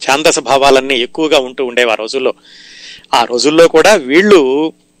ఛాందస భావాలన్నీ ఎక్కువగా ఉంటూ ఉండేవి ఆ రోజుల్లో. ఆ రోజుల్లో కూడా వీళ్ళు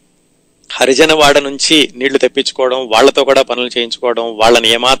హరిజనవాడ నుంచి నీళ్లు తెప్పించుకోవడం, వాళ్లతో కూడా పనులు చేయించుకోవడం, వాళ్ళని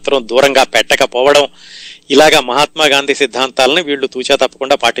ఏమాత్రం దూరంగా పెట్టకపోవడం, ఇలాగా మహాత్మా గాంధీ సిద్ధాంతాలను వీళ్ళు తూచా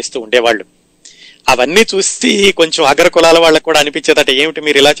తప్పకుండా పాటిస్తూ ఉండేవాళ్ళు. అవన్నీ చూసి కొంచెం అగ్ర కులాల వాళ్ళకు కూడా అనిపించేదట, ఏమిటి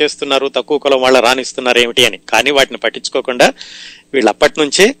మీరు ఇలా చేస్తున్నారు, తక్కువ కులం వాళ్ళ రాణిస్తున్నారు ఏమిటి అని. కానీ వాటిని పట్టించుకోకుండా వీళ్ళు అప్పటి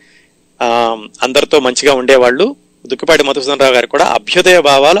నుంచే అందరితో మంచిగా ఉండేవాళ్ళు. దుక్కిపాటి మధుసూదన రావు గారు కూడా అభ్యుదయ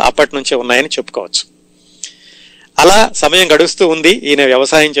భావాలు అప్పటి నుంచే ఉన్నాయని చెప్పుకోవచ్చు. అలా సమయం గడుస్తూ ఉంది. ఈయన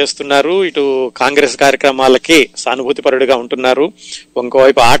వ్యవసాయం చేస్తున్నారు, ఇటు కాంగ్రెస్ కార్యక్రమాలకి సానుభూతిపరుడుగా ఉంటున్నారు,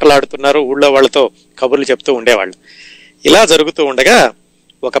 ఇంకోవైపు ఆటలాడుతున్నారు, ఊళ్ళో వాళ్ళతో కబుర్లు చెప్తూ ఉండేవాళ్ళు. ఇలా జరుగుతూ ఉండగా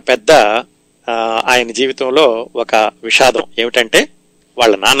ఒక పెద్ద ఆయన జీవితంలో ఒక విషాదం ఏమిటంటే,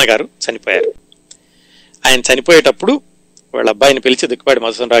 వాళ్ళ నాన్నగారు చనిపోయారు. ఆయన చనిపోయేటప్పుడు వాళ్ళ అబ్బాయిని పిలిచి, దుక్కిపాటి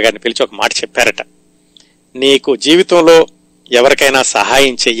మధుసూదన రావు గారిని పిలిచి ఒక మాట చెప్పారట, నీకు జీవితంలో ఎవరికైనా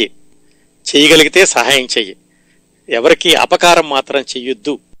సహాయం చేయగలిగితే సహాయం చెయ్యి, ఎవరికి అపకారం మాత్రం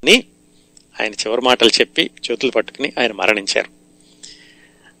చెయ్యొద్దు అని ఆయన చివరి మాటలు చెప్పి చేతులు పట్టుకుని ఆయన మరణించారు.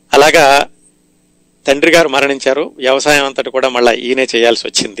 అలాగా తండ్రి గారు మరణించారు, వ్యవసాయం అంతటి కూడా మళ్ళా ఈయనే చేయాల్సి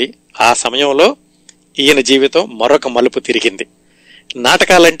వచ్చింది. ఆ సమయంలో ఈయన జీవితం మరొక మలుపు తిరిగింది.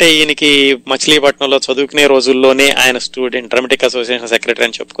 నాటకాలంటే ఈయనకి మచిలీపట్నంలో చదువుకునే రోజుల్లోనే ఆయన స్టూడెంట్ డ్రామాటిక్ అసోసియేషన్ సెక్రటరీ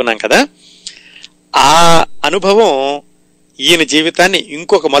అని చెప్పుకున్నాం కదా. ఆ అనుభవం ఈయన జీవితాన్ని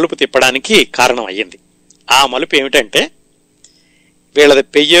ఇంకొక మలుపు తిప్పడానికి కారణం అయ్యింది. ఆ మలుపు ఏమిటంటే, వీళ్ళది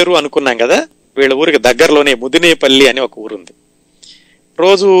పెయ్యేరు అనుకున్నాం కదా, వీళ్ళ ఊరికి దగ్గరలోనే ముదినేపల్లి అని ఒక ఊరుంది.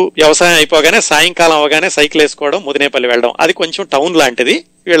 రోజు వ్యవసాయం అయిపోగానే సాయంకాలం అవగానే సైకిల్ వేసుకోవడం, ముదినేపల్లి వెళ్ళడం, అది కొంచెం టౌన్ లాంటిది.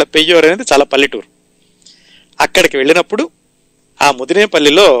 వీళ్ళ పెయ్యూరు అనేది చాలా పల్లెటూరు. అక్కడికి వెళ్ళినప్పుడు ఆ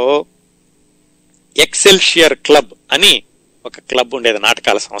ముదినేపల్లిలో ఎక్సెల్షియర్ క్లబ్ అని ఒక క్లబ్ ఉండేది,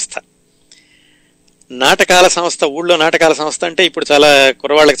 నాటకాల సంస్థ. నాటకాల సంస్థ, ఊళ్ళో నాటకాల సంస్థ అంటే ఇప్పుడు చాలా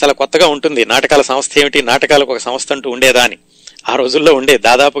కుర్రవాళ్ళకి చాలా కొత్తగా ఉంటుంది. నాటకాల సంస్థ ఏమిటి, నాటకాలకు ఒక సంస్థ అంటూ ఉండేదా అని. ఆ రోజుల్లో ఉండేది.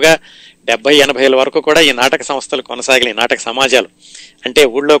 దాదాపుగా 70-80 వరకు కూడా ఈ నాటక సంస్థలు కొనసాగినాయి, నాటక సమాజాలు. అంటే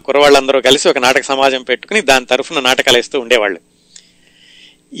ఊళ్ళో కుర్రవాళ్ళందరూ కలిసి ఒక నాటక సమాజం పెట్టుకుని దాని తరఫున నాటకాలు వేస్తూ ఉండేవాళ్ళు.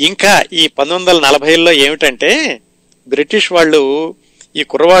 ఇంకా ఈ 1940లో ఏమిటంటే, బ్రిటిష్ వాళ్ళు ఈ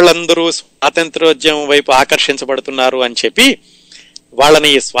కుర్రవాళ్ళందరూ స్వాతంత్ర్యోద్యమం వైపు ఆకర్షించబడుతున్నారు అని చెప్పి వాళ్ళని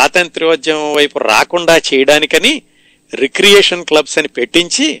ఈ స్వాతంత్ర్యోద్యమం వైపు రాకుండా చేయడానికని రిక్రియేషన్ క్లబ్స్ అని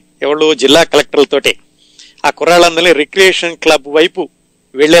పెట్టించి, ఎవరు జిల్లా కలెక్టర్లతోటి ఆ కుర్రాళ్ళందరినీ రిక్రియేషన్ క్లబ్ వైపు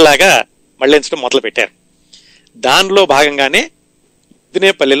వెళ్లేలాగా మళ్లించడం మొదలు పెట్టారు. దానిలో భాగంగానే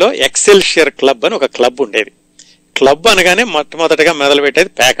ముదినేపల్లిలో ఎక్సెల్షియర్ క్లబ్ అని ఒక క్లబ్ ఉండేది. క్లబ్ అనగానే మొట్టమొదటిగా మొదలు పెట్టేది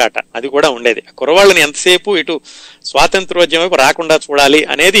పేకాట, అది కూడా ఉండేది. కుర్రవాళ్ళని ఎంతసేపు ఇటు స్వాతంత్ర్యోద్యమం వైపు రాకుండా చూడాలి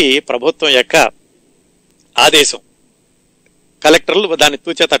అనేది ప్రభుత్వం యొక్క ఆదేశం. కలెక్టర్లు దాన్ని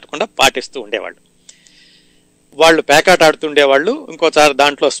తూచా తట్టకుండా పాటిస్తూ ఉండేవాళ్ళు. వాళ్ళు పేకాట ఆడుతుండేవాళ్ళు, ఇంకోసారి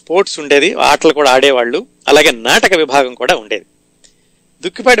దాంట్లో స్పోర్ట్స్ ఉండేది, ఆటలు కూడా ఆడేవాళ్ళు, అలాగే నాటక విభాగం కూడా ఉండేది.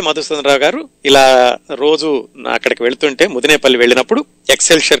 దుక్కిపాటి మధుసూదన రావు గారు ఇలా రోజు అక్కడికి వెళ్తుంటే ముదినేపల్లి వెళ్ళినప్పుడు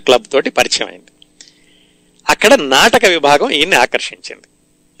ఎక్సెల్షియర్ క్లబ్ తోటి పరిచయం అయింది. అక్కడ నాటక విభాగం ఈయన్ని ఆకర్షించింది.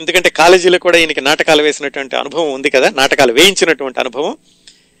 ఎందుకంటే కాలేజీలో కూడా ఈయనకి నాటకాలు వేసినటువంటి అనుభవం ఉంది కదా, నాటకాలు వేయించినటువంటి అనుభవం.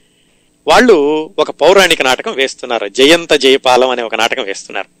 వాళ్ళు ఒక పౌరాణిక నాటకం వేస్తున్నారు, జయంత జయపాలం అనే ఒక నాటకం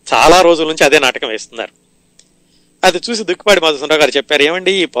వేస్తున్నారు. చాలా రోజుల నుంచి అదే నాటకం వేస్తున్నారు. అది చూసి దుక్కిపాటి మధుసూదనరావు గారు చెప్పారు,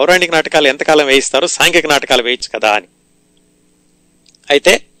 ఏమండి ఈ పౌరాణిక నాటకాలు ఎంతకాలం వేయిస్తారు, సాంఘిక నాటకాలు వేయచ్చు కదా అని.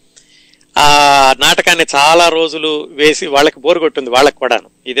 అయితే ఆ నాటకాన్ని చాలా రోజులు వేసి వాళ్ళకి బోరు కొట్టింది, వాళ్ళకి కూడాను.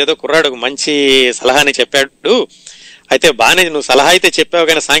 ఇదేదో కుర్రాడు మంచి సలహాని చెప్పాడు, అయితే బాగానే నువ్వు సలహా అయితే చెప్పావు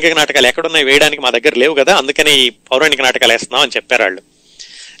కానీ సాంఘిక నాటకాలు ఎక్కడున్నాయి వేయడానికి, మా దగ్గర లేవు కదా, అందుకని ఈ పౌరాణిక నాటకాలు వేస్తున్నావు అని చెప్పారు వాళ్ళు.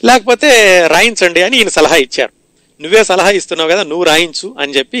 లేకపోతే రాయించండి అని ఈయన సలహా ఇచ్చారు. నువ్వే సలహా ఇస్తున్నావు కదా, నువ్వు రాయించు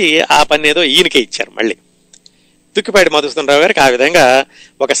అని చెప్పి ఆ పని ఏదో ఈయనకే ఇచ్చారు. మళ్ళీ దుక్కిపాటి మధుసూదనరావు గారికి ఆ విధంగా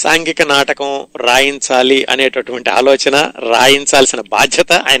ఒక సాంఘిక నాటకం రాయించాలి అనేటటువంటి ఆలోచన, రాయించాల్సిన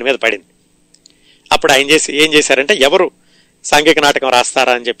బాధ్యత ఆయన మీద పడింది. అప్పుడు ఆయన ఏం చేశారంటే, ఎవరు సాంఘిక నాటకం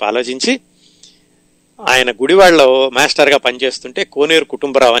రాస్తారా అని చెప్పి ఆలోచించి, ఆయన గుడివాడలో మాస్టర్గా పనిచేస్తుంటే కోనేరు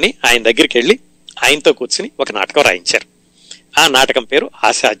కుటుంబరావు అని ఆయన దగ్గరికి వెళ్ళి ఆయనతో కూర్చుని ఒక నాటకం రాయించారు. ఆ నాటకం పేరు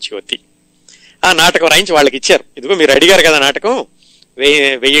ఆశాజ్యోతి. ఆ నాటకం రాయించి వాళ్ళకి ఇచ్చారు. ఇదిగో మీరు అడిగారు కదా నాటకం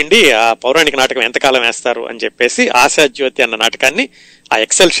వేయండి, ఆ పౌరాణిక నాటకం ఎంతకాలం వేస్తారు అని చెప్పేసి ఆశాజ్యోతి అన్న నాటకాన్ని ఆ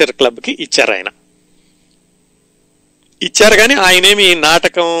ఎక్సెల్షియర్ క్లబ్కి ఇచ్చారు. ఆయన ఇచ్చారు కానీ ఆయనేమి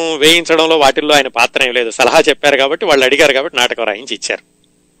నాటకం వేయించడంలో వాటిల్లో ఆయన పాత్ర ఏం లేదు. సలహా చెప్పారు కాబట్టి, వాళ్ళు అడిగారు కాబట్టి నాటకం రాయించి ఇచ్చారు.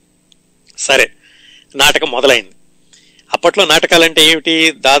 సరే, నాటకం మొదలైంది. అప్పట్లో నాటకాలంటే ఏమిటి,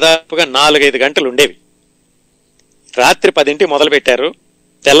 దాదాపుగా 4-5 గంటలు ఉండేవి. రాత్రి 10ంటికి మొదలు పెట్టారు,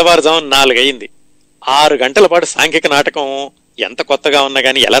 తెల్లవారుజాము 4 అయింది. 6 గంటల పాటు సాంఘిక నాటకం ఎంత కొత్తగా ఉన్నా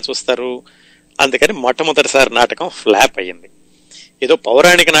కానీ ఎలా చూస్తారు? అందుకని మొట్టమొదటిసారి నాటకం ఫ్లాప్ అయ్యింది. ఏదో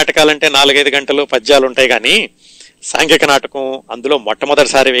పౌరాణిక నాటకాలంటే 4-5 గంటలు పద్యాలు ఉంటాయి కానీ సాంఘిక నాటకం అందులో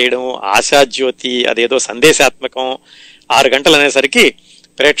మొట్టమొదటిసారి వేయడం, ఆశాజ్యోతి, అదేదో సందేశాత్మకం, 6 గంటలు అనేసరికి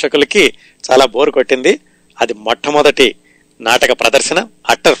ప్రేక్షకులకి చాలా బోరు కొట్టింది. అది మొట్టమొదటి నాటక ప్రదర్శన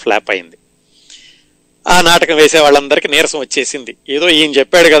అట్టర్ ఫ్లాప్ అయింది. ఆ నాటకం వేసే వాళ్ళందరికీ నీరసం వచ్చేసింది. ఏదో ఈయన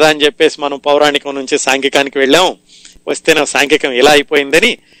చెప్పాడు కదా అని చెప్పేసి మనం పౌరాణికం నుంచి సాంఘికానికి వెళ్ళాం, వస్తేనే సాంఘికం ఇలా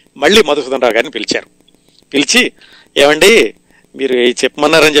అయిపోయిందని మళ్ళీ మధుసూదన్ రావు గారిని పిలిచారు. పిలిచి, ఏమండి మీరు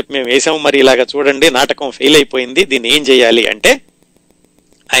చెప్పమన్నారని చెప్పి మేము వేసాము, మరి ఇలాగా చూడండి నాటకం ఫెయిల్ అయిపోయింది, దీన్ని ఏం చేయాలి అంటే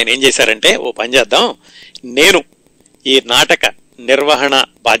ఆయన ఏం చేశారంటే, ఓ పని చేద్దాం, నేను ఈ నాటక నిర్వహణ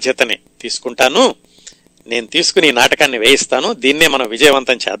బాధ్యతని తీసుకుంటాను, నేను తీసుకుని ఈ నాటకాన్ని వేయిస్తాను, దీన్నే మనం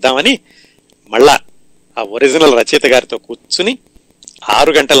విజయవంతం చేద్దామని మళ్ళా ఆ ఒరిజినల్ రచయిత గారితో కూర్చుని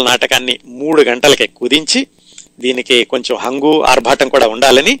 6 గంటల నాటకాన్ని 3 గంటలకే కుదించి, దీనికి కొంచెం హంగు ఆర్భాటం కూడా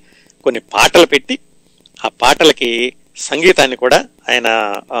ఉండాలని కొన్ని పాటలు పెట్టి, ఆ పాటలకి సంగీతాన్ని కూడా ఆయన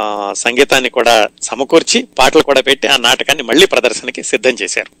సంగీతాన్ని కూడా సమకూర్చి పాటలు కూడా పెట్టి ఆ నాటకాన్ని మళ్ళీ ప్రదర్శనకి సిద్ధం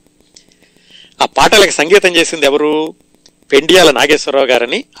చేశారు. ఆ పాటలకి సంగీతం చేసింది ఎవరు? పెండియాల నాగేశ్వరరావు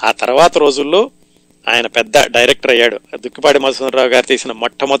గారని. ఆ తర్వాత రోజుల్లో ఆయన పెద్ద డైరెక్టర్ అయ్యాడు. దుక్కిపాటి మధుసూదనరావు గారు తీసిన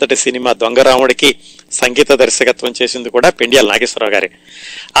మొట్టమొదటి సినిమా దొంగరాముడికి సంగీత దర్శకత్వం చేసింది కూడా పెండియాల నాగేశ్వరరావు గారి.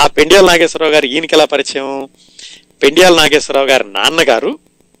 ఆ పెండియాల నాగేశ్వరరావు గారు ఈయనకి ఎలా పరిచయం? పెండియాల నాగేశ్వరరావు గారి నాన్నగారు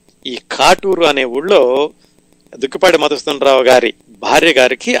ఈ కాటూరు అనే ఊళ్ళో దుక్కిపాటి మధుసూదనరావు గారి భార్య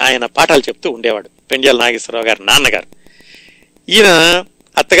గారికి ఆయన పాఠాలు చెప్తూ ఉండేవాడు, పెండియాల నాగేశ్వరరావు గారి నాన్నగారు. ఈయన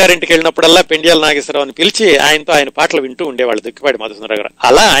అత్తగారింటికి వెళ్ళినప్పుడల్లా పెండియాల నాగేశ్వరరావుని పిలిచి ఆయనతో ఆయన పాటలు వింటూ ఉండేవాళ్ళు దుక్కిపాటి మధుసూదనరావు గారు.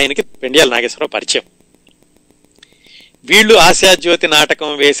 అలా ఆయనకి పెండియాల నాగేశ్వరరావు పరిచయం. వీళ్ళు ఆశాజ్యోతి నాటకం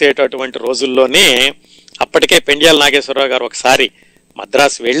వేసేటటువంటి రోజుల్లోనే అప్పటికే పెండియాల నాగేశ్వరరావు గారు ఒకసారి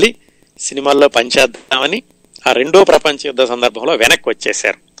మద్రాసు వెళ్లి సినిమాల్లో పనిచేద్దామని ఆ 2వ ప్రపంచ యుద్ధ సందర్భంలో వెనక్కి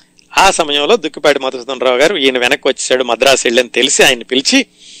వచ్చేశారు. ఆ సమయంలో దుక్కిపాటి మధుసూదనరావు గారు ఈయన వెనక్కి వచ్చేసాడు, మద్రాసు వెళ్ళని తెలిసి ఆయన పిలిచి,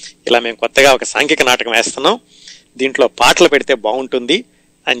 ఇలా మేము కొత్తగా ఒక సాంఘిక నాటకం వేస్తున్నాం, దీంట్లో పాటలు పెడితే బాగుంటుంది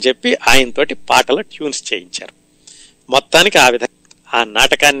అని చెప్పి ఆయనతోటి పాటల ట్యూన్స్ చేయించారు. మొత్తానికి ఆ విధంగా ఆ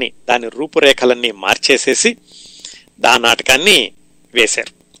నాటకాన్ని, దాని రూపురేఖలన్నీ మార్చేసేసి ఆ నాటకాన్ని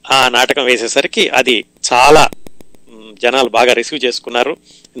వేశారు. ఆ నాటకం వేసేసరికి అది చాలా జనాలు బాగా రిసీవ్ చేసుకున్నారు.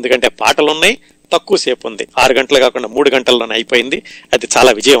 ఎందుకంటే పాటలు ఉన్నాయి, తక్కువ సేపు ఉంది, 6 గంటలు కాకుండా 3 గంటల్లోనే అయిపోయింది. అది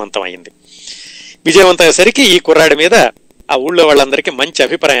చాలా విజయవంతం అయింది. విజయవంతం అయ్యేసరికి ఈ కుర్రాడి మీద ఆ ఊళ్ళో వాళ్ళందరికీ మంచి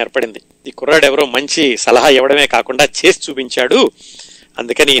అభిప్రాయం ఏర్పడింది. ఈ కుర్రాడు ఎవరో మంచి సలహా ఇవ్వడమే కాకుండా చేసి చూపించాడు,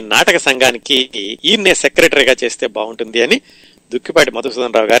 అందుకని ఈ నాటక సంఘానికి ఈయన్నే సెక్రటరీగా చేస్తే బాగుంటుంది అని దుక్కిపాటి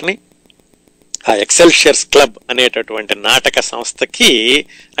మధుసూదనరావు గారిని ఆ ఎక్సెల్షియర్స్ క్లబ్ అనేటటువంటి నాటక సంస్థకి,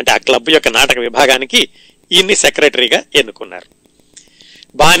 అంటే ఆ క్లబ్ యొక్క నాటక విభాగానికి ఈయన్ని సెక్రటరీగా ఎన్నుకున్నారు.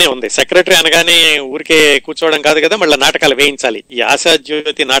 బాగానే ఉంది. సెక్రటరీ అనగానే ఊరికే కూర్చోవడం కాదు కదా, మళ్ళీ నాటకాలు వేయించాలి. ఈ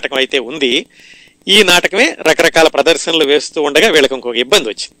ఆశాజ్యోతి నాటకం అయితే ఉంది, ఈ నాటకమే రకరకాల ప్రదర్శనలు వేస్తూ ఉండగా వీళ్ళకి ఇంకొక ఇబ్బంది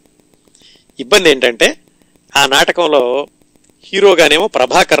వచ్చింది. ఇబ్బంది ఏంటంటే ఆ నాటకంలో హీరోగానేమో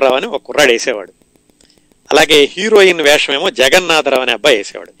ప్రభాకర్ రావు అని ఒక కుర్రాడు వేసేవాడు, అలాగే హీరోయిన్ వేషమేమో జగన్నాథరావు అనే అబ్బాయి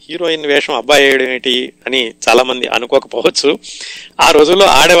వేసేవాడు. హీరోయిన్ వేషం అబ్బాయి వేయడం ఏంటి అని చాలా మంది అనుకోకపోవచ్చు. ఆ రోజుల్లో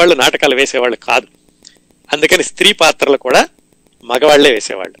ఆడవాళ్ళు నాటకాలు వేసేవాళ్ళు కాదు, అందుకని స్త్రీ పాత్రలు కూడా మగవాళ్లే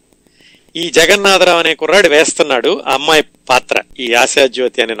వేసేవాళ్ళు. ఈ జగన్నాథరావు అనే కుర్రాడు వేస్తున్నాడు ఆ అమ్మాయి పాత్ర ఈ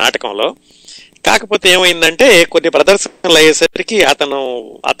ఆశాజ్యోతి అనే నాటకంలో. కాకపోతే ఏమైందంటే కొన్ని ప్రదర్శనలు అయ్యేసరికి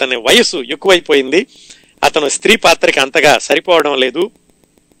అతని వయసు ఎక్కువైపోయింది, అతను స్త్రీ పాత్రకి అంతగా సరిపోవడం లేదు,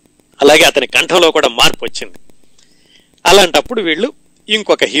 అలాగే అతని కంఠంలో కూడా మార్పు వచ్చింది. అలాంటప్పుడు వీళ్ళు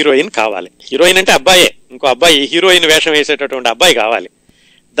ఇంకొక హీరోయిన్ కావాలి. హీరోయిన్ అంటే అబ్బాయే, ఇంకో అబ్బాయి హీరోయిన్ వేషం వేసేటటువంటి అబ్బాయి కావాలి.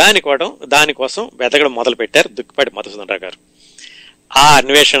 దానికోసం వెతకడం మొదలు పెట్టారు దుక్కిపాటి మధుసూదనరావు గారు. ఆ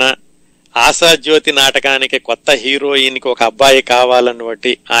అన్వేషణ, ఆశాజ్యోతి నాటకానికి కొత్త హీరోయిన్కి ఒక అబ్బాయి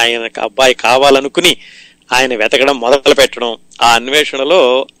కావాలన్నబట్టి ఆయనకు అబ్బాయి కావాలనుకుని ఆయన వెతకడం మొదలు పెట్టడం, ఆ అన్వేషణలో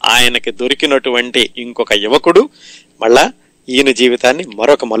ఆయనకి దొరికినటువంటి ఇంకొక యువకుడు మళ్ళా ఈయన జీవితాన్ని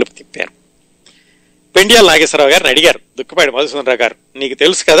మరొక మలుపు తిప్పారు. పెండియాల నాగేశ్వరరావు గారిని అడిగారు దుక్కిపాటి మధుసూదనరావు గారు, నీకు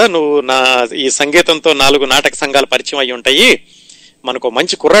తెలుసు కదా, నువ్వు ఈ సంగీతంతో 4 నాటక సంఘాలు పరిచయం అయి ఉంటాయి, మనకు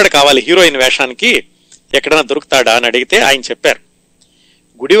మంచి కుర్రాడు కావాలి హీరోయిన్ వేషానికి, ఎక్కడైనా దొరుకుతాడా అని అడిగితే ఆయన చెప్పారు,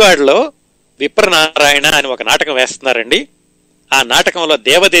 గుడివాడలో విప్రనారాయణ అని ఒక నాటకం వేస్తున్నారండి, ఆ నాటకంలో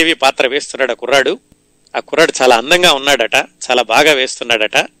దేవదేవి పాత్ర వేస్తున్నాడు ఆ కుర్రాడు చాలా అందంగా ఉన్నాడట, చాలా బాగా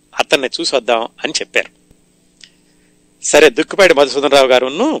వేస్తున్నాడట, అతన్ని చూసి వద్దాం అని చెప్పారు. సరే, దుక్కిపాటి మధుసూదనరావు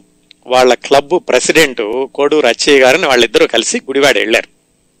గారును వాళ్ళ క్లబ్ ప్రెసిడెంట్ కోడూరు అచ్చయ్య గారిని వాళ్ళిద్దరూ కలిసి గుడివాడ వెళ్ళారు.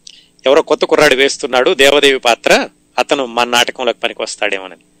 ఎవరో కొత్త కుర్రాడు వేస్తున్నాడు దేవదేవి పాత్ర, అతను మన నాటకంలోకి పనికి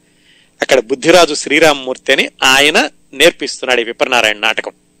వస్తాడేమోనని. అక్కడ బుద్ధిరాజు శ్రీరామమూర్తి అని ఆయన నేర్పిస్తున్నాడు ఈ విప్రనారాయణ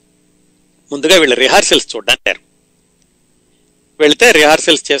నాటకం. ముందుగా వీళ్ళు రిహార్సల్స్ చూడ్డారు. వెళితే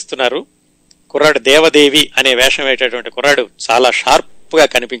రిహార్సల్స్ చేస్తున్నారు. కుర్రాడు దేవదేవి అనే వేషం వేసేటువంటి కుర్రాడు చాలా షార్ప్ గా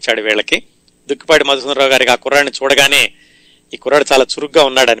కనిపించాడు వీళ్ళకి. దుక్కిపాటి మధుసూదనరావు గారికి ఆ కుర్రాడిని చూడగానే ఈ కుర్రాడు చాలా చురుగ్గా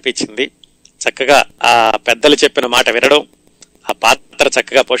ఉన్నాడు అనిపించింది. చక్కగా ఆ పెద్దలు చెప్పిన మాట వినడం, ఆ పాత్ర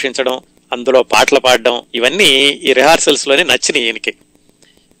చక్కగా పోషించడం, అందులో పాటలు పాడడం, ఇవన్నీ ఈ రిహార్సల్స్ లోనే నచ్చినాయి ఈయనకి.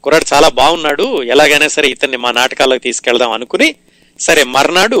 కుర్రాడు చాలా బాగున్నాడు, ఎలాగైనా సరే ఇతన్ని మా నాటకాల్లోకి తీసుకెళ్దాం అనుకుని సరే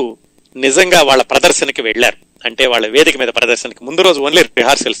మర్నాడు నిజంగా వాళ్ళ ప్రదర్శనకి వెళ్లారు. అంటే వాళ్ళ వేదిక మీద ప్రదర్శనకి ముందు రోజు ఓన్లీ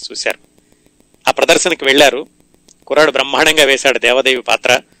రిహార్సల్స్ చూశారు. ఆ ప్రదర్శనకి వెళ్లారు. కుర్రాడు బ్రహ్మాండంగా వేశాడు దేవదేవి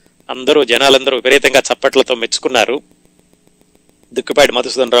పాత్ర. జనాలందరూ విపరీతంగా చప్పట్లతో మెచ్చుకున్నారు. దుక్కిపాటి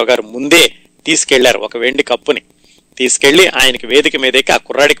మధుసూదనరావు గారు ముందే తీసుకెళ్లారు ఒక వెండి కప్పుని తీసుకెళ్లి ఆయనకి వేదిక మీదకి ఆ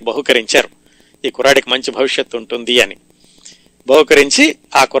కుర్రాడికి బహుకరించారు. ఈ కుర్రాడికి మంచి భవిష్యత్తు ఉంటుంది అని బహుకరించి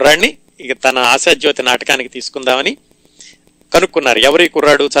ఆ కుర్రాడిని ఇక తన ఆశాజ్యోతి నాటకానికి తీసుకుందామని కనుక్కున్నారు. ఎవరి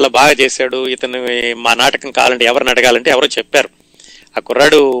కుర్రాడు చాలా బాగా చేశాడు, ఇతను మా నాటకం కావాలంటే ఎవరిని అడగాలంటే ఎవరో చెప్పారు. ఆ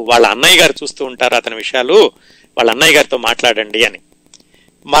కుర్రాడు వాళ్ళ అన్నయ్య గారు చూస్తూ ఉంటారు అతని విషయాలు, వాళ్ళ అన్నయ్య గారితో మాట్లాడండి అని.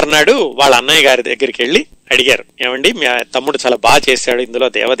 మర్నాడు వాళ్ళ అన్నయ్య గారి దగ్గరికి వెళ్ళి అడిగారు, ఏమండి మీ తమ్ముడు చాలా బాగా చేశాడు ఇందులో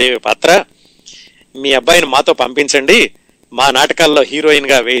దేవదేవి పాత్ర, మీ అబ్బాయిని మాతో పంపించండి, మా నాటకాల్లో హీరోయిన్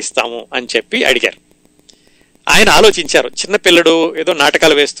గా వేయిస్తాము అని చెప్పి అడిగారు. ఆయన ఆలోచించారు, చిన్నపిల్లడు ఏదో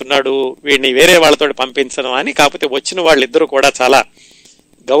నాటకాలు వేస్తున్నాడు, వీడిని వేరే వాళ్ళతో పంపించడం అని. కాకపోతే వచ్చిన వాళ్ళిద్దరూ కూడా చాలా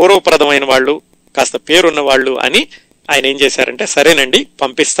గౌరవప్రదమైన వాళ్ళు, కాస్త పేరున్న వాళ్ళు అని ఆయన ఏం చేశారంటే సరేనండి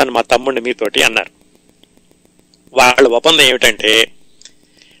పంపిస్తాను మా తమ్ముడిని మీతోటి అన్నారు. వాళ్ళ ఒప్పందం ఏమిటంటే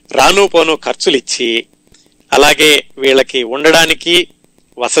రాను పోను ఖర్చులు ఇచ్చి, అలాగే వీళ్ళకి ఉండడానికి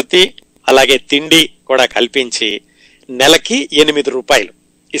వసతి అలాగే తిండి కూడా కల్పించి నెలకి 8 రూపాయలు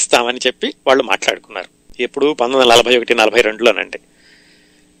ఇస్తామని చెప్పి వాళ్ళు మాట్లాడుకున్నారు. ఎప్పుడు 1941-42లోనండి.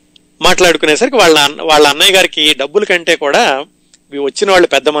 మాట్లాడుకునేసరికి వాళ్ళ అన్నయ్య గారికి డబ్బుల కంటే కూడా వచ్చిన వాళ్ళు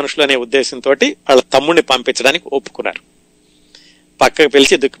పెద్ద మనుషులు అనే ఉద్దేశంతో వాళ్ళ తమ్ముడిని పంపించడానికి ఒప్పుకున్నారు. పక్కకు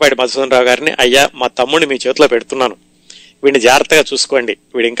పిలిచి దుక్కిపాటి మధుసూదనరావు గారిని, అయ్యా మా తమ్ముడిని మీ చేతిలో పెడుతున్నాను, వీడిని జాగ్రత్తగా చూసుకోండి,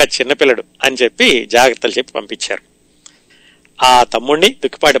 వీడు ఇంకా చిన్నపిల్లడు అని చెప్పి జాగ్రత్తలు చెప్పి పంపించారు. ఆ తమ్ముడిని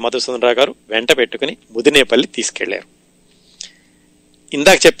దుక్కిపాటి మధుసూదనరావు గారు వెంట పెట్టుకుని ముదినేపల్లి తీసుకెళ్లారు.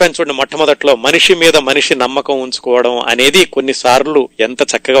 ఇందాక చెప్పాను చూడండి, మొట్టమొదట్లో మనిషి మీద మనిషి నమ్మకం ఉంచుకోవడం అనేది కొన్నిసార్లు ఎంత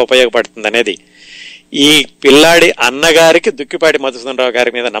చక్కగా ఉపయోగపడుతుంది అనేది. ఈ పిల్లాడి అన్నగారికి దుక్కిపాటి మధుసూదనరావు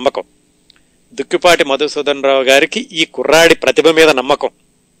గారి మీద నమ్మకం, దుక్కిపాటి మధుసూదనరావు గారికి ఈ కుర్రాడి ప్రతిభ మీద నమ్మకం.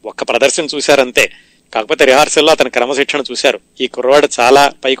 ఒక్క ప్రదర్శన చూశారంతే, కాకపోతే రిహార్సల్లో అతని క్రమశిక్షణ చూశారు. ఈ కుర్రాడు చాలా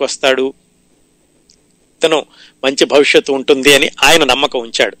పైకి వస్తాడు, ఇతను మంచి భవిష్యత్తు ఉంటుంది అని ఆయన నమ్మకం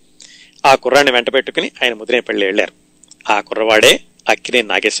ఉంచాడు. ఆ కుర్రాడిని వెంట పెట్టుకుని ఆయన ముదినేపల్లి వెళ్లారు. ఆ కుర్రవాడే అక్కినేని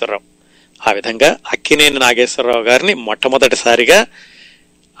నాగేశ్వరరావు. ఆ విధంగా అక్కినేని నాగేశ్వరరావు గారిని మొట్టమొదటిసారిగా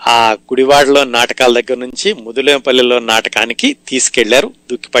ఆ గుడివాడలో నాటకాల దగ్గర నుంచి ముదినేపల్లిలో నాటకానికి తీసుకెళ్లారు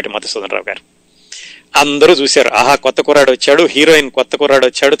దుక్కిపాటి మధుసూదనరావు గారు. అందరూ చూశారు, ఆహా కొత్త కుర్రాడు వచ్చాడు, హీరోయిన్ కొత్త కుర్రాడు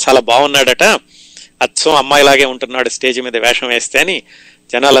వచ్చాడు, చాలా బాగున్నాడట, అచ్చం అమ్మాయిలాగే ఉంటున్నాడు స్టేజ్ మీద వేషం వేస్తే అని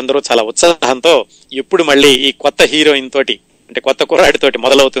జనాలందరూ చాలా ఉత్సాహంతో ఇప్పుడు మళ్ళీ ఈ కొత్త హీరోయిన్ తోటి అంటే కొత్త కుర్రాడితోటి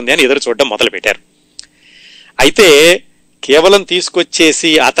మొదలవుతుంది అని ఎదురు చూడడం మొదలు పెట్టారు. అయితే కేవలం తీసుకొచ్చేసి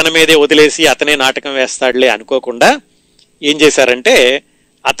అతని మీదే వదిలేసి అతనే నాటకం వేస్తాడులే అనుకోకుండా ఏం చేశారంటే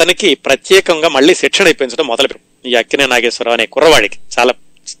అతనికి ప్రత్యేకంగా మళ్ళీ శిక్షణ ఇప్పించడం మొదలుపెట్టారు. ఈ అక్కినేని నాగేశ్వరరావు అనే కుర్రవాడికి, చాలా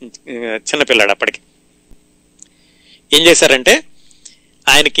చిన్నపిల్లాడు అప్పటికి. ఏం చేశారంటే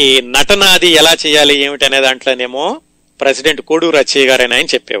ఆయనకి నటన అది ఎలా చేయాలి ఏమిటి అనే దాంట్లోనేమో ప్రెసిడెంట్ కోడూరు అచ్చయ్య గారు ఆయన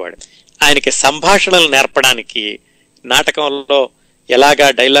చెప్పేవాడు. ఆయనకి సంభాషణలు నేర్పడానికి, నాటకంలో ఎలాగా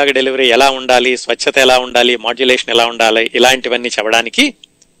డైలాగ్ డెలివరీ ఎలా ఉండాలి, స్వచ్ఛత ఎలా ఉండాలి, మాడ్యులేషన్ ఎలా ఉండాలి, ఇలాంటివన్నీ చెప్పడానికి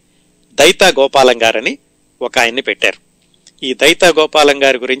దైతా గోపాలం గారని ఒక ఆయన్ని పెట్టారు. ఈ దైతా గోపాలం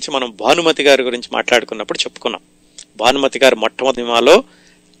గారి గురించి మనం భానుమతి గారి గురించి మాట్లాడుకున్నప్పుడు చెప్పుకున్నాం. భానుమతి గారు మొట్టమొదటి సినిమాలో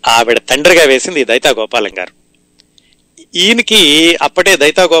ఆవిడ తండ్రిగా వేసింది ఈ దైతా గోపాలం గారు. ఈయనకి అప్పటే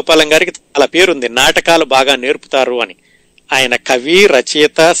దైతా గోపాలం గారికి చాలా పేరుంది, నాటకాలు బాగా నేర్పుతారు అని. ఆయన కవి,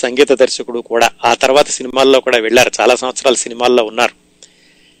 రచయిత, సంగీత దర్శకుడు కూడా. ఆ తర్వాత సినిమాల్లో కూడా వెళ్ళారు, చాలా సంవత్సరాలు సినిమాల్లో ఉన్నారు.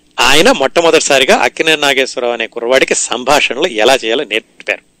 ఆయన మొట్టమొదటిసారిగా అక్కినేని నాగేశ్వరరావు అనే కుర్రవాడికి సంభాషణలు ఎలా చేయాలో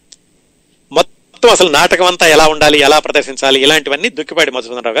నేర్పారు. మొత్తం అసలు నాటకం అంతా ఎలా ఉండాలి, ఎలా ప్రదర్శించాలి, ఇలాంటివన్నీ దుక్కిపాటి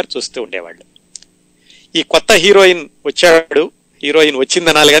మధుసూదనరావు గారు చూస్తూ ఉండేవాళ్ళు. ఈ కొత్త హీరోయిన్ వచ్చాడు, హీరోయిన్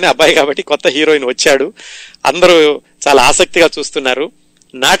వచ్చిందనాలి కానీ అబ్బాయి కాబట్టి కొత్త హీరోయిన్ వచ్చాడు, అందరూ చాలా ఆసక్తిగా చూస్తున్నారు.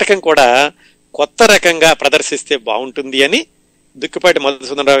 నాటకం కూడా కొత్త రకంగా ప్రదర్శిస్తే బాగుంటుంది అని దుక్కిపాటి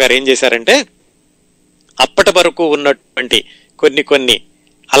మధుసూదనరావు గారు ఏం చేశారంటే అప్పటి వరకు ఉన్నటువంటి కొన్ని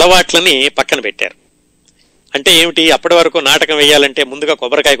అలవాట్లని పక్కన పెట్టారు. అంటే ఏమిటి, అప్పటి వరకు నాటకం వేయాలంటే ముందుగా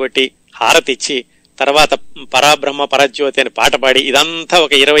కొబ్బరికాయ కొట్టి హారతి ఇచ్చి తర్వాత పరాబ్రహ్మ పరజ్యోతి అని పాట పాడి ఇదంతా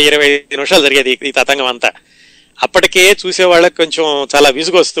ఒక 20-25 నిమిషాలు జరిగేది ఈ తతంగం అంతా. అప్పటికే చూసేవాళ్ళకి కొంచెం చాలా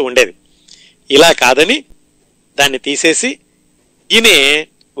విసుగొస్తూ ఉండేది. ఇలా కాదని దాన్ని తీసేసి ఈయనే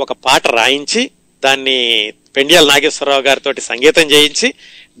ఒక పాట రాయించి దాన్ని పెండ్యాల నాగేశ్వరరావు గారితో సంగీతం చేయించి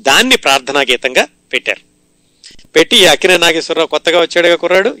దాన్ని ప్రార్థనా గీతంగా పెట్టారు. పెట్టి అక్కినేని నాగేశ్వరరావు కొత్తగా వచ్చాడుగా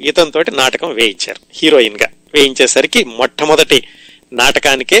కుర్రాడు, ఇతనితోటి నాటకం వేయించారు. హీరోయిన్ గా వేయించేసరికి మొట్టమొదటి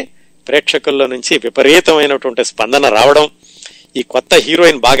నాటకానికే ప్రేక్షకుల్లో నుంచి విపరీతమైనటువంటి స్పందన రావడం, ఈ కొత్త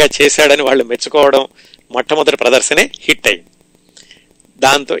హీరోయిన్ బాగా చేశాడని వాళ్ళు మెచ్చుకోవడం, మొట్టమొదటి ప్రదర్శనే హిట్ అయింది.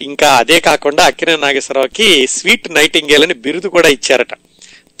 దాంతో ఇంకా అదే కాకుండా అక్కినేని నాగేశ్వరరావుకి స్వీట్ నైటింగేల్ అని బిరుదు కూడా ఇచ్చారట.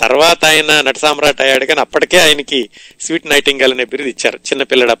 తర్వాత ఆయన నట సామ్రాట్ అయ్యాడు, కానీ అప్పటికే ఆయనకి స్వీట్ నైటింగేల్ అనే బిరుదు ఇచ్చారు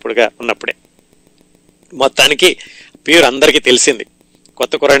చిన్నపిల్లడప్పుడుగా ఉన్నప్పుడే. మొత్తానికి పేరు అందరికీ తెలిసింది.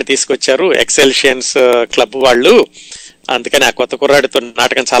 కొత్త కుర్రాడిని తీసుకొచ్చారు ఎక్సెల్షియన్స్ క్లబ్ వాళ్ళు, అందుకని ఆ కొత్త కుర్రాడితో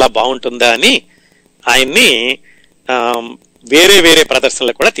నాటకం చాలా బాగుంటుందా అని ఆయన్ని వేరే వేరే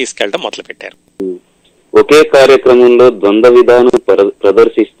ప్రదర్శనలు కూడా తీసుకెళ్ళడం మొదలు పెట్టారు. ఒకే కార్యక్రమంలో ద్వంద్వ విధానం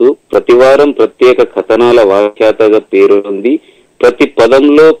ప్రదర్శిస్తూ ప్రతివారం ప్రత్యేక కథనాల వ్యాఖ్యాతగా పేరొంది ప్రతి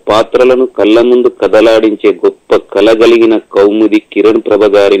పదంలో పాత్రలను కళ్ళ ముందు కదలాడించే గొప్ప కళగలిగిన కౌముది కిరణ్ ప్రభ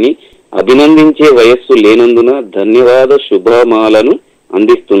గారిని అభినందించే వయస్సు లేనందున ధన్యవాద శుభమాలను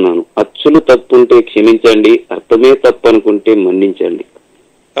అందిస్తున్నాను. అచ్చులు తప్పుంటే క్షమించండి, అర్థమే తప్పు అనుకుంటే మన్నించండి.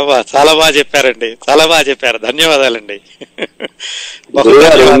 చాలా బాగా చెప్పారండి, చాలా బాగా చెప్పారు, ధన్యవాదాలండి.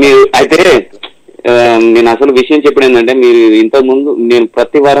 అయితే నేను అసలు విషయం చెప్పడం ఏంటంటే, మీరు ఇంతకు ముందు నేను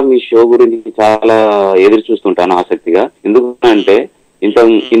ప్రతి వారం మీ షో గురించి చాలా ఎదురు చూస్తుంటాను ఆసక్తిగా. ఎందుకంటే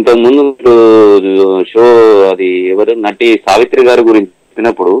ఇంతకు ముందు మీరు షో అది ఎవరు నటి సావిత్రి గారి గురించి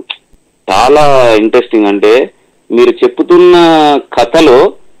చెప్పినప్పుడు చాలా ఇంట్రెస్టింగ్, అంటే మీరు చెప్తున్న కథలో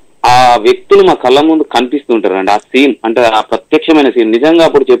ఆ వ్యక్తులు మా కళ్ళ ముందు కనిపిస్తుంటారు అండి. ఆ సీన్ అంటే ఆ ప్రత్యక్షమైన సీన్ నిజంగా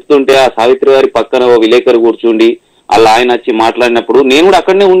అప్పుడు చెప్తుంటే ఆ సావిత్రి గారి పక్కన ఓ విలేకరు కూర్చుండి అలా ఆయన వచ్చి మాట్లాడినప్పుడు నేను కూడా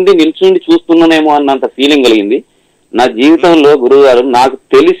అక్కడనే ఉండి నిల్చుండి చూస్తున్నానేమో అన్నంత ఫీలింగ్ కలిగింది. నా జీవితంలో గురువు గారు నాకు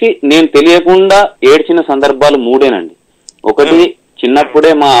తెలిసి నేను తెలియకుండా ఏడ్చిన సందర్భాలు 3 ఒకటి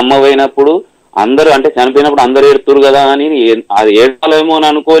చిన్నప్పుడే మా అమ్మ పోయినప్పుడు అందరూ అంటే చనిపోయినప్పుడు అందరూ ఏడుతురు కదా అని అది ఏడాలేమో అని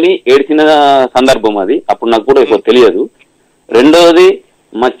అనుకొని ఏడ్చిన సందర్భం అది, అప్పుడు నాకు కూడా ఎక్కువ తెలియదు. రెండవది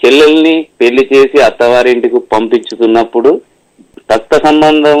మా చెల్లెల్ని పెళ్లి చేసి అత్తవారింటికి పంపించుతున్నప్పుడు రక్త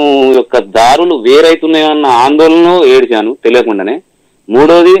సంబంధం యొక్క దారులు వేరైతున్నాయన్న ఆందోళన ఏడ్చాను తెలియకుండానే.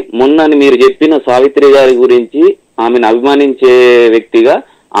 మూడోది మొన్న మీరు చెప్పిన సావిత్రి గారి గురించి ఆమెను అభిమానించే వ్యక్తిగా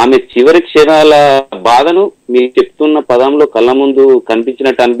ఆమె చివరి క్షణాల బాధను మీరు చెప్తున్న పదంలో కళ్ళ ముందు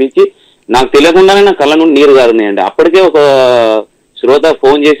కనిపించినట్టు అనిపించి నాకు తెలియకుండానే నా కళ్ళ నుండి నీరు గారున్నాయండి. అప్పటికే ఒక శ్రోత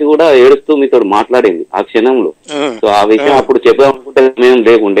ఫోన్ చేసి కూడా ఏడుస్తూ మీతో మాట్లాడింది ఆ క్షణంలో. సో ఆ విషయం అప్పుడు చెప్పామనుకుంటే మేము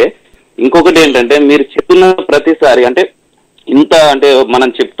లేకుండే. ఇంకొకటి ఏంటంటే మీరు చెప్తున్న ప్రతిసారి అంటే ఇంత అంటే మనం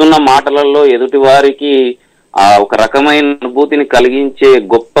చెప్తున్న మాటలలో ఎదుటి వారికి ఆ ఒక రకమైన అనుభూతిని కలిగించే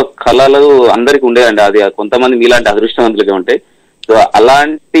గొప్ప కళలు అందరికి ఉండేయండి. అది కొంతమంది మీలాంటి అదృష్టవంతులుగా ఉంటాయి. సో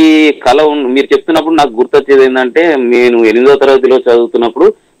అలాంటి కళ మీరు చెప్తున్నప్పుడు నాకు గుర్తొచ్చేది ఏంటంటే, నేను 8వ తరగతిలో చదువుతున్నప్పుడు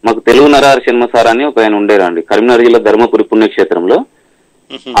మాకు తెలుగు నరహరి శర్మ సార్ అని ఒక ఆయన ఉండేరండి కరీంనగర్ జిల్లా ధర్మపురి పుణ్యక్షేత్రంలో.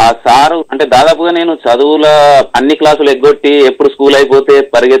 ఆ సారు అంటే దాదాపుగా నేను చదువుల అన్ని క్లాసులు ఎగ్గొట్టి ఎప్పుడు స్కూల్ అయిపోతే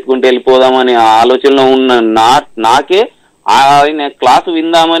పరిగెత్తుకుంటూ వెళ్ళిపోదామని ఆలోచనలో ఉన్న నాకే ఆయన క్లాసు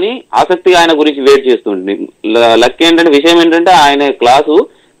విందామని ఆసక్తిగా ఆయన గురించి వెయిట్ చేస్తుండే. లక్ ఏంటంటే విషయం ఏంటంటే ఆయన క్లాసు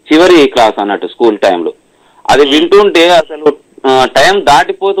చివరి క్లాస్ అన్నట్టు స్కూల్ టైంలో. అది వింటుంటే అసలు టైం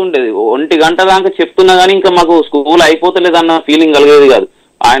దాటిపోతుండేది. 1 గంట దాకా చెప్తున్నా కానీ ఇంకా మాకు స్కూల్ అయిపోతలేదు అన్న ఫీలింగ్ కలిగేది కాదు.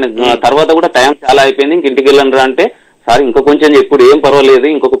 ఆయన తర్వాత కూడా టైం చాలా అయిపోయింది ఇంక ఇంటికి వెళ్ళండి అంటే, సార్ ఇంకా కొంచెం చెప్పుడు ఏం పర్వాలేదు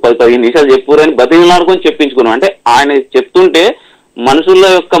ఇంకొక 10-15 నిమిషాలు చెప్పురని బతిలాడుకొని చెప్పించుకున్నాం. అంటే ఆయన చెప్తుంటే మనుషుల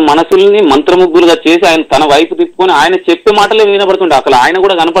యొక్క మనసుల్ని మంత్రముగ్గులుగా చేసి ఆయన తన వైపు తిప్పుకొని ఆయన చెప్పే మాటలే వినపడుతుండే. అసలు ఆయన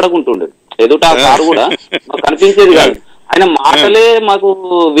కూడా కనపడకుంటుండేది, ఎదుట ఆ సారు కూడా మాకు కనిపించేది కాదు. ఆయన మాటలే మాకు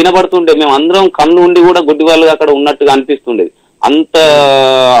వినపడుతుండే. మేము అందరం కన్ను ఉండి కూడా గుడ్డి వాళ్ళు అక్కడ ఉన్నట్టుగా అనిపిస్తుండేది. అంత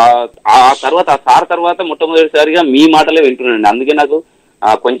ఆ తర్వాత ఆ సార్ తర్వాత మొట్టమొదటిసారిగా మీ మాటలే వింటున్నాండి. అందుకే నాకు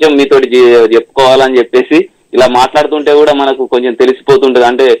కొంచెం మీతోటి చెప్పుకోవాలని చెప్పేసి ఇలా మాట్లాడుతుంటే కూడా మనకు కొంచెం తెలిసిపోతుంటది.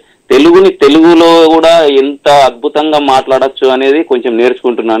 అంటే తెలుగులో కూడా ఎంత అద్భుతంగా మాట్లాడచ్చు అనేది కొంచెం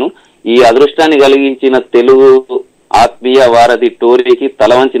నేర్చుకుంటున్నాను. ఈ అదృష్టాన్ని కలిగించిన తెలుగు ఆత్మీయ వారధి టోరీకి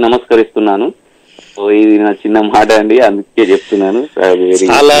తల వంచి నమస్కరిస్తున్నాను. ఇది నా చిన్న మాట అండి, అందుకే చెప్తున్నాను.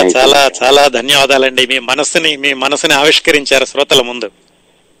 చాలా చాలా చాలా ధన్యవాదాలండి. మీ మనసుని ఆవిష్కరించారు శ్రోతల ముందు.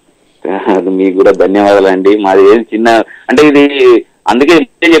 మీకు కూడా ధన్యవాదాలండి. మాది ఏం చిన్న అంటే ఇది అందుకే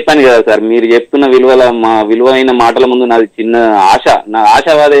చెప్పాను కదా సార్, మీరు చెప్తున్న మా విలువైన మాటల ముందు నాది చిన్న ఆశ. నా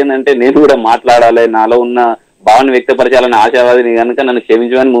ఆశావాదం ఏంటంటే నేను కూడా మాట్లాడాలి, నాలో ఉన్న భావన వ్యక్తపరచాలని ఆశావాదిని కనుక నన్ను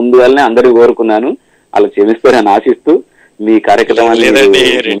క్షమించమని ముందుగానే అందరూ కోరుకున్నాను. అలా క్షమిస్తారని ఆశిస్తూ మీ కార్యక్రమాలు. లేదండి,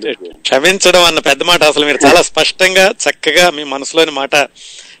 క్షమించడం అన్న పెద్ద మాట అసలు మీరు చాలా స్పష్టంగా చక్కగా మీ మనసులోని మాట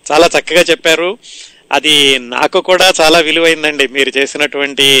చాలా చక్కగా చెప్పారు. అది నాకు కూడా చాలా విలువైందండి. మీరు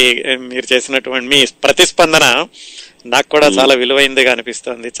చేసినటువంటి మీ ప్రతిస్పందన నాకు కూడా చాలా విలువైందిగా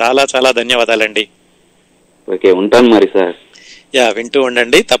అనిపిస్తుంది. చాలా చాలా ధన్యవాదాలండి. ఓకే, ఉంటాను మరి సార్. యా, వింటూ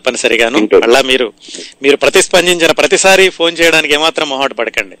ఉండండి తప్పనిసరిగాను. మళ్ళా మీరు ప్రతిస్పందించిన ప్రతిసారి ఫోన్ చేయడానికి ఏమాత్రం మొహాట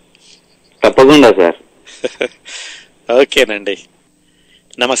పడకండి. తప్పకుండా సార్. ఓకేనండి,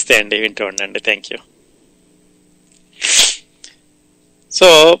 నమస్తే అండి, వింటూ ఉండండి. Thank you. So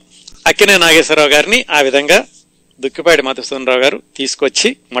Akkineni Nageswararao గారిని ఆ విధంగా దుక్కిపాటి మధుసూదన్ రావు గారు తీసుకొచ్చి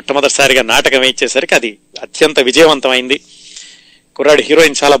మొట్టమొదటిసారిగా నాటకం వేయించేసరికి అది అత్యంత విజయవంతమైంది. కుర్రాడు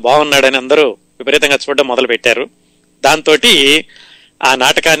హీరోయిన్ చాలా బాగున్నాడని అందరూ విపరీతంగా చూడడం మొదలు పెట్టారు. దాంతో ఆ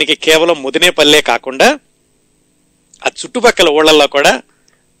నాటకానికి కేవలం ముదినేపల్లే కాకుండా ఆ చుట్టుపక్కల ఊళ్ళల్లో కూడా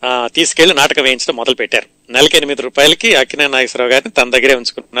తీసుకెళ్లి నాటకం వేయించడం మొదలు పెట్టారు. నెలకి 8 రూపాయలకి అక్కినే నాగేశ్వరరావు గారిని తన దగ్గరే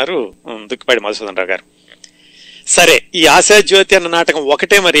ఉంచుకుంటున్నారు దుక్కిపాటి మధుసూదన్ రావు గారు. సరే, ఈ ఆశాజ్యోతి అన్న నాటకం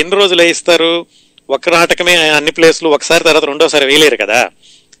ఒకటే మరి ఎన్ని రోజులు వేయిస్తారు? ఒక నాటకమే అన్ని ప్లేసులు ఒకసారి తర్వాత రెండోసారి వేయలేరు కదా.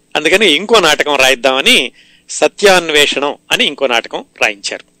 అందుకని ఇంకో నాటకం రాయిద్దామని సత్యాన్వేషణం అని ఇంకో నాటకం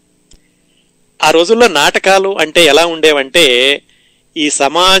రాయించారు. ఆ రోజుల్లో నాటకాలు అంటే ఎలా ఉండేవంటే, ఈ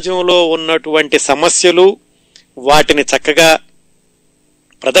సమాజంలో ఉన్నటువంటి సమస్యలు వాటిని చక్కగా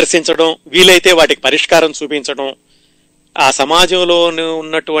ప్రదర్శించడం, వీలైతే వాటికి పరిష్కారం చూపించడం, ఆ సమాజంలో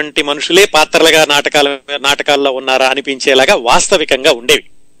ఉన్నటువంటి మనుషులే పాత్రలుగా నాటకాల్లో ఉన్నారా అనిపించేలాగా వాస్తవికంగా ఉండేవి.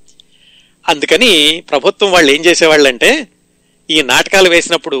 అందుకని ప్రభుత్వం వాళ్ళు ఏం చేసేవాళ్ళంటే, ఈ నాటకాలు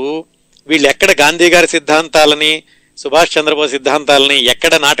వేసినప్పుడు వీళ్ళు ఎక్కడ గాంధీ గారి సిద్ధాంతాలని, సుభాష్ చంద్రబోస్ సిద్ధాంతాలని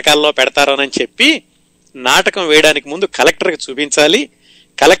ఎక్కడ నాటకాల్లో పెడతారోనని చెప్పి నాటకం వేయడానికి ముందు కలెక్టర్కి చూపించాలి,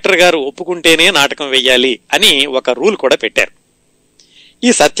 కలెక్టర్ గారు ఒప్పుకుంటేనే నాటకం వేయాలి అని ఒక రూల్ కూడా పెట్టారు.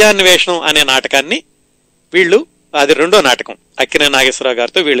 ఈ సత్యాన్వేషణం అనే నాటకాన్ని వీళ్ళు, అది రెండో నాటకం అక్కినే నాగేశ్వరరావు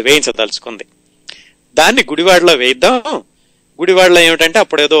గారితో వీళ్ళు వేయించదలుచుకుంది. దాన్ని గుడివాడలో వేయిద్దాం. గుడివాడలో ఏమిటంటే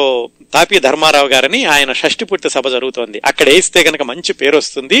అప్పుడు ఏదో తాపీ ధర్మారావు గారని ఆయన షష్ఠి పూర్తి సభ జరుగుతోంది, అక్కడ వేయిస్తే కనుక మంచి పేరు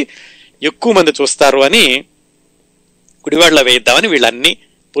వస్తుంది, ఎక్కువ మంది చూస్తారు అని గుడివాడలో వేయిద్దామని వీళ్ళన్నీ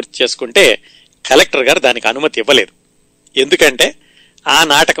పూర్తి చేసుకుంటే కలెక్టర్ గారు దానికి అనుమతి ఇవ్వలేదు. ఎందుకంటే ఆ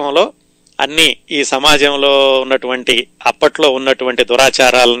నాటకంలో అన్ని ఈ సమాజంలో ఉన్నటువంటి అప్పట్లో ఉన్నటువంటి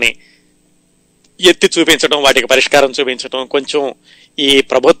దురాచారాలని ఎత్తి చూపించడం, వాటికి పరిష్కారం చూపించడం, కొంచెం ఈ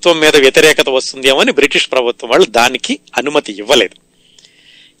ప్రభుత్వం మీద వ్యతిరేకత వస్తుందేమో అని బ్రిటిష్ ప్రభుత్వం వాళ్ళు దానికి అనుమతి ఇవ్వలేదు.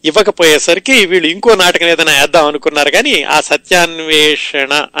 ఇవ్వకపోయేసరికి వీళ్ళు ఇంకో నాటకం ఏదైనా వేద్దాం అనుకున్నారు, కానీ ఆ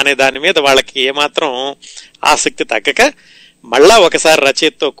సత్యాన్వేషణ అనే దాని మీద వాళ్ళకి ఏమాత్రం ఆసక్తి తగ్గక మళ్ళా ఒకసారి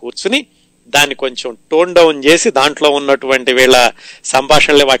రచయితతో కూర్చుని దాన్ని కొంచెం టోన్ డౌన్ చేసి దాంట్లో ఉన్నటువంటి వీళ్ళ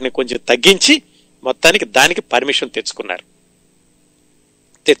సంభాషణలు వాటిని కొంచెం తగ్గించి మొత్తానికి దానికి పర్మిషన్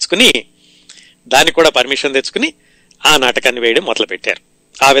తెచ్చుకుని దానికి కూడా పర్మిషన్ తెచ్చుకుని ఆ నాటకాన్ని వేయడం మొదలు పెట్టారు.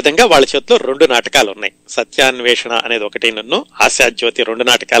 ఆ విధంగా వాళ్ళ చేతిలో 2 నాటకాలు ఉన్నాయి. సత్యాన్వేషణ అనేది ఒకటి, ఆశాజ్యోతి 2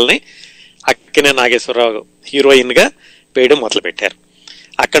 నాటకాలని అక్కినే నాగేశ్వరరావు హీరోయిన్ గా వేయడం మొదలు పెట్టారు.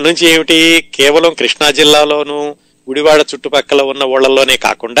 అక్కడి నుంచి ఏమిటి, కేవలం కృష్ణా జిల్లాలోను గుడివాడ చుట్టుపక్కల ఉన్న ఊళ్ళల్లోనే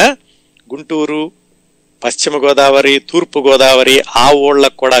కాకుండా గుంటూరు, పశ్చిమ గోదావరి, తూర్పు గోదావరి ఆ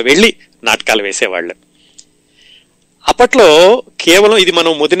ఊళ్ళకు కూడా వెళ్లి నాటకాలు వేసేవాళ్ళు. అప్పట్లో కేవలం ఇది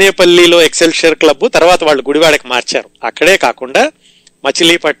మనం ముదినేపల్లిలో ఎక్సెల్షియర్ క్లబ్, తర్వాత వాళ్ళు గుడివాడకి మార్చారు. అక్కడే కాకుండా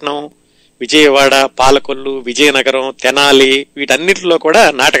మచిలీపట్నం, విజయవాడ, పాలకొల్లు, విజయనగరం, తెనాలి వీటన్నిటిలో కూడా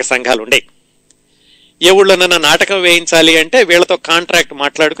నాటక సంఘాలు ఉండేవి. ఏ ఊళ్ళోనైనా నాటకం వేయించాలి అంటే వీళ్ళతో కాంట్రాక్ట్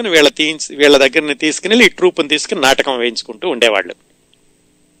మాట్లాడుకుని వీళ్ళ దగ్గరని తీసుకుని ఈ ట్రూప్ని తీసుకుని నాటకం వేయించుకుంటూ ఉండేవాళ్ళు.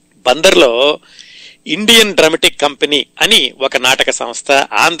 బందర్లో ఇండియన్ డ్రామాటిక్ కంపెనీ అని ఒక నాటక సంస్థ,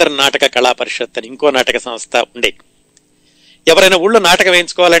 ఆంధ్ర నాటక కళా పరిషత్ అని ఇంకో నాటక సంస్థ ఉండే. ఎవరైనా ఊళ్ళో నాటకం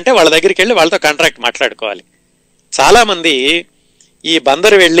వేయించుకోవాలంటే వాళ్ళ దగ్గరికి వెళ్ళి వాళ్ళతో కాంట్రాక్ట్ మాట్లాడుకోవాలి. చాలా మంది ఈ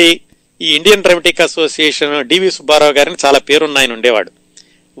బందరు వెళ్ళి ఈ ఇండియన్ డ్రామాటిక్ అసోసియేషన్ డివి సుబ్బారావు గారిని చాలా పేరున్న ఆయన ఉండేవాడు,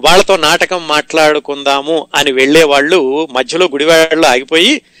 వాళ్ళతో నాటకం మాట్లాడుకుందాము అని వెళ్లే వాళ్ళు మధ్యలో గుడివాడలో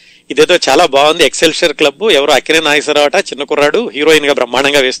ఆగిపోయి, ఇదేదో చాలా బాగుంది ఎక్సెల్షియర్ క్లబ్, ఎవరో అక్కినే నాగేశ్వరరావు చిన్న కుర్రాడు హీరోయిన్ గా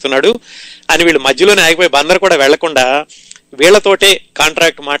బ్రహ్మాండంగా వేస్తున్నాడు అని వీళ్ళు మధ్యలోనే ఆగిపోయి బందరు కూడా వెళ్లకుండా వీళ్లతోటే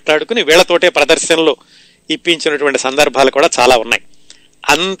కాంట్రాక్ట్ మాట్లాడుకుని వీళ్లతోటే ప్రదర్శనలు ఇప్పించినటువంటి సందర్భాలు కూడా చాలా ఉన్నాయి.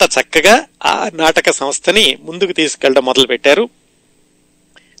 అంత చక్కగా ఆ నాటక సంస్థని ముందుకు తీసుకెళ్ళడం మొదలు పెట్టారు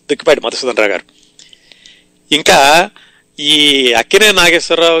దుక్కిపాటి మధుసూదన్ రావు గారు. ఇంకా ఈ అక్కినే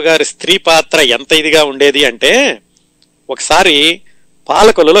నాగేశ్వరరావు గారి స్త్రీ పాత్ర ఎంత ఇదిగా ఉండేది అంటే, ఒకసారి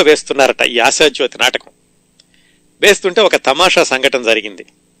పాలకొల్లులో వేస్తున్నారట ఈ ఆశాజ్యోతి నాటకం. వేస్తుంటే ఒక తమాషా సంఘటన జరిగింది.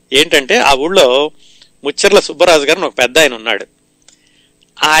 ఏంటంటే ఆ ఊళ్ళో ముచ్చర్ల సుబ్బరాజు గారిని ఒక పెద్ద ఆయన ఉన్నాడు.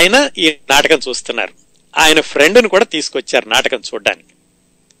 ఆయన ఈ నాటకం చూస్తున్నారు. ఆయన ఫ్రెండ్ని కూడా తీసుకొచ్చారు నాటకం చూడడానికి.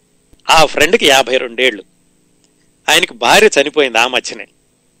 ఆ ఫ్రెండ్కి 52 ఏళ్ళు. ఆయనకి భార్య చనిపోయింది ఆ మధ్యనే.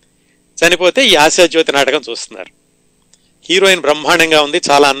 చనిపోతే ఈ ఆశాజ్యోతి నాటకం చూస్తున్నారు. హీరోయిన్ బ్రహ్మాండంగా ఉంది,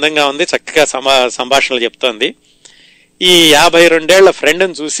 చాలా అందంగా ఉంది, చక్కగా సంభాషణలు చెప్తోంది. ఈ 52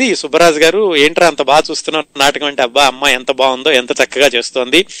 ఫ్రెండ్ని చూసి సుబ్బరాజు గారు, ఏంట్రా అంత బాగా చూస్తున్నావు నాటకం అంటే, అబ్బా అమ్మాయి ఎంత బాగుందో, ఎంత చక్కగా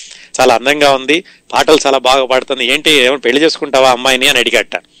చేస్తోంది, చాలా అందంగా ఉంది, పాటలు చాలా బాగా పాడుతుంది, ఏంటి ఏమైనా పెళ్లి చేసుకుంటావా అమ్మాయిని అని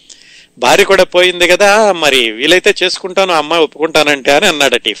అడిగట. భార్య కూడా పోయింది కదా, మరి వీలైతే చేసుకుంటాను, అమ్మాయి ఒప్పుకుంటానంటే అని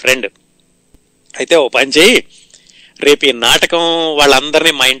అన్నాడట ఈ ఫ్రెండ్. అయితే ఓ పని చెయ్యి, రేపు ఈ నాటకం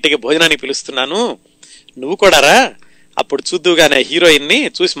వాళ్ళందరినీ మా ఇంటికి భోజనానికి పిలుస్తున్నాను, నువ్వు కూడా రా, అప్పుడు చూద్దుగానే హీరోయిన్ని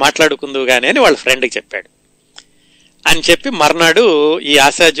చూసి మాట్లాడుకుందువు గానే అని వాళ్ళ ఫ్రెండ్కి చెప్పాడు. అని చెప్పి మర్నాడు ఈ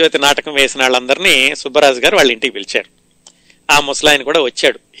ఆశాజ్యోతి నాటకం వేసిన వాళ్ళందరినీ సుబ్బరాజు గారు వాళ్ళ ఇంటికి పిలిచారు. ఆ ముసలాయన కూడా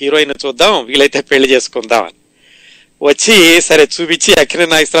వచ్చాడు, హీరోయిన్ చూద్దాం, వీలైతే పెళ్లి చేసుకుందాం అని. వచ్చి సరే చూపించి, అక్కినే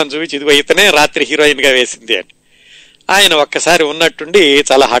నాగేశ్వరరావు చూపించి, ఇదిగో ఇతనే రాత్రి హీరోయిన్ గా వేసింది అని. ఆయన ఒక్కసారి ఉన్నట్టుండి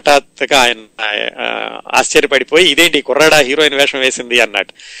చాలా హఠాత్తుగా ఆయన ఆశ్చర్యపడిపోయి, ఇదేంటి కుర్రాడా హీరోయిన్ వేషం వేసింది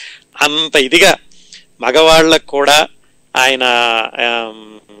అన్నట్టు. అంత ఇదిగా మగవాళ్ళకు కూడా ఆయన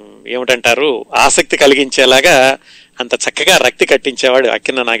ఏమిటంటారు ఆసక్తి కలిగించేలాగా అంత చక్కగా రక్తి కట్టించేవాడు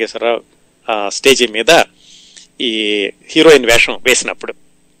అక్కినే నాగేశ్వరరావు స్టేజీ మీద ఈ హీరోయిన్ వేషం వేసినప్పుడు.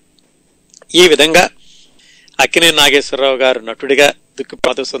 ఈ విధంగా అక్కినే నాగేశ్వరరావు గారు నటుడిగా, దుక్కిపాటి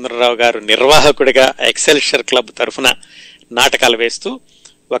మధుసూదనరావు గారు నిర్వాహకుడిగా ఎక్సెల్షియర్ క్లబ్ తరఫున నాటకాలు వేస్తూ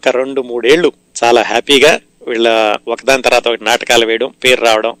ఒక 2-3 ఏళ్లు చాలా హ్యాపీగా వీళ్ళ ఒకదాని తర్వాత ఒకటి నాటకాలు వేయడం, పేరు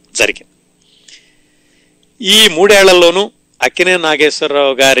రావడం జరిగింది. ఈ 3 ఏళ్లలోనూ అక్కినే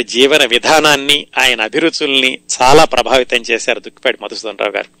నాగేశ్వరరావు గారి జీవన విధానాన్ని, ఆయన అభిరుచుల్ని చాలా ప్రభావితం చేశారు దుక్కిపాటి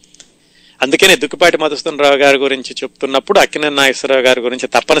మధుసూదనరావు గారు. అందుకనే దుక్కిపాటి మధుసూదనరావు గారి గురించి చెప్తున్నప్పుడు అక్కినే నాగేశ్వరరావు గారి గురించి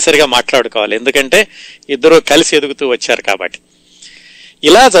తప్పనిసరిగా మాట్లాడుకోవాలి, ఎందుకంటే ఇద్దరు కలిసి ఎదుగుతూ వచ్చారు కాబట్టి.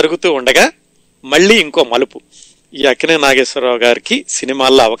 ఇలా జరుగుతూ ఉండగా మళ్ళీ ఇంకో మలుపు, ఈ అక్కినే నాగేశ్వరరావు గారికి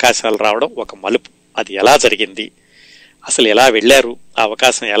సినిమాల్లో అవకాశాలు రావడం ఒక మలుపు. అది ఎలా జరిగింది, అసలు ఎలా వెళ్ళారు, ఆ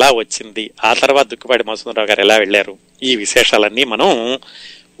అవకాశం ఎలా వచ్చింది, ఆ తర్వాత దుక్కిపాటి మధుసూదనరావు గారు ఎలా వెళ్ళారు, ఈ విశేషాలన్నీ మనం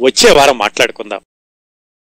వచ్చే వారం మాట్లాడుకుందాం.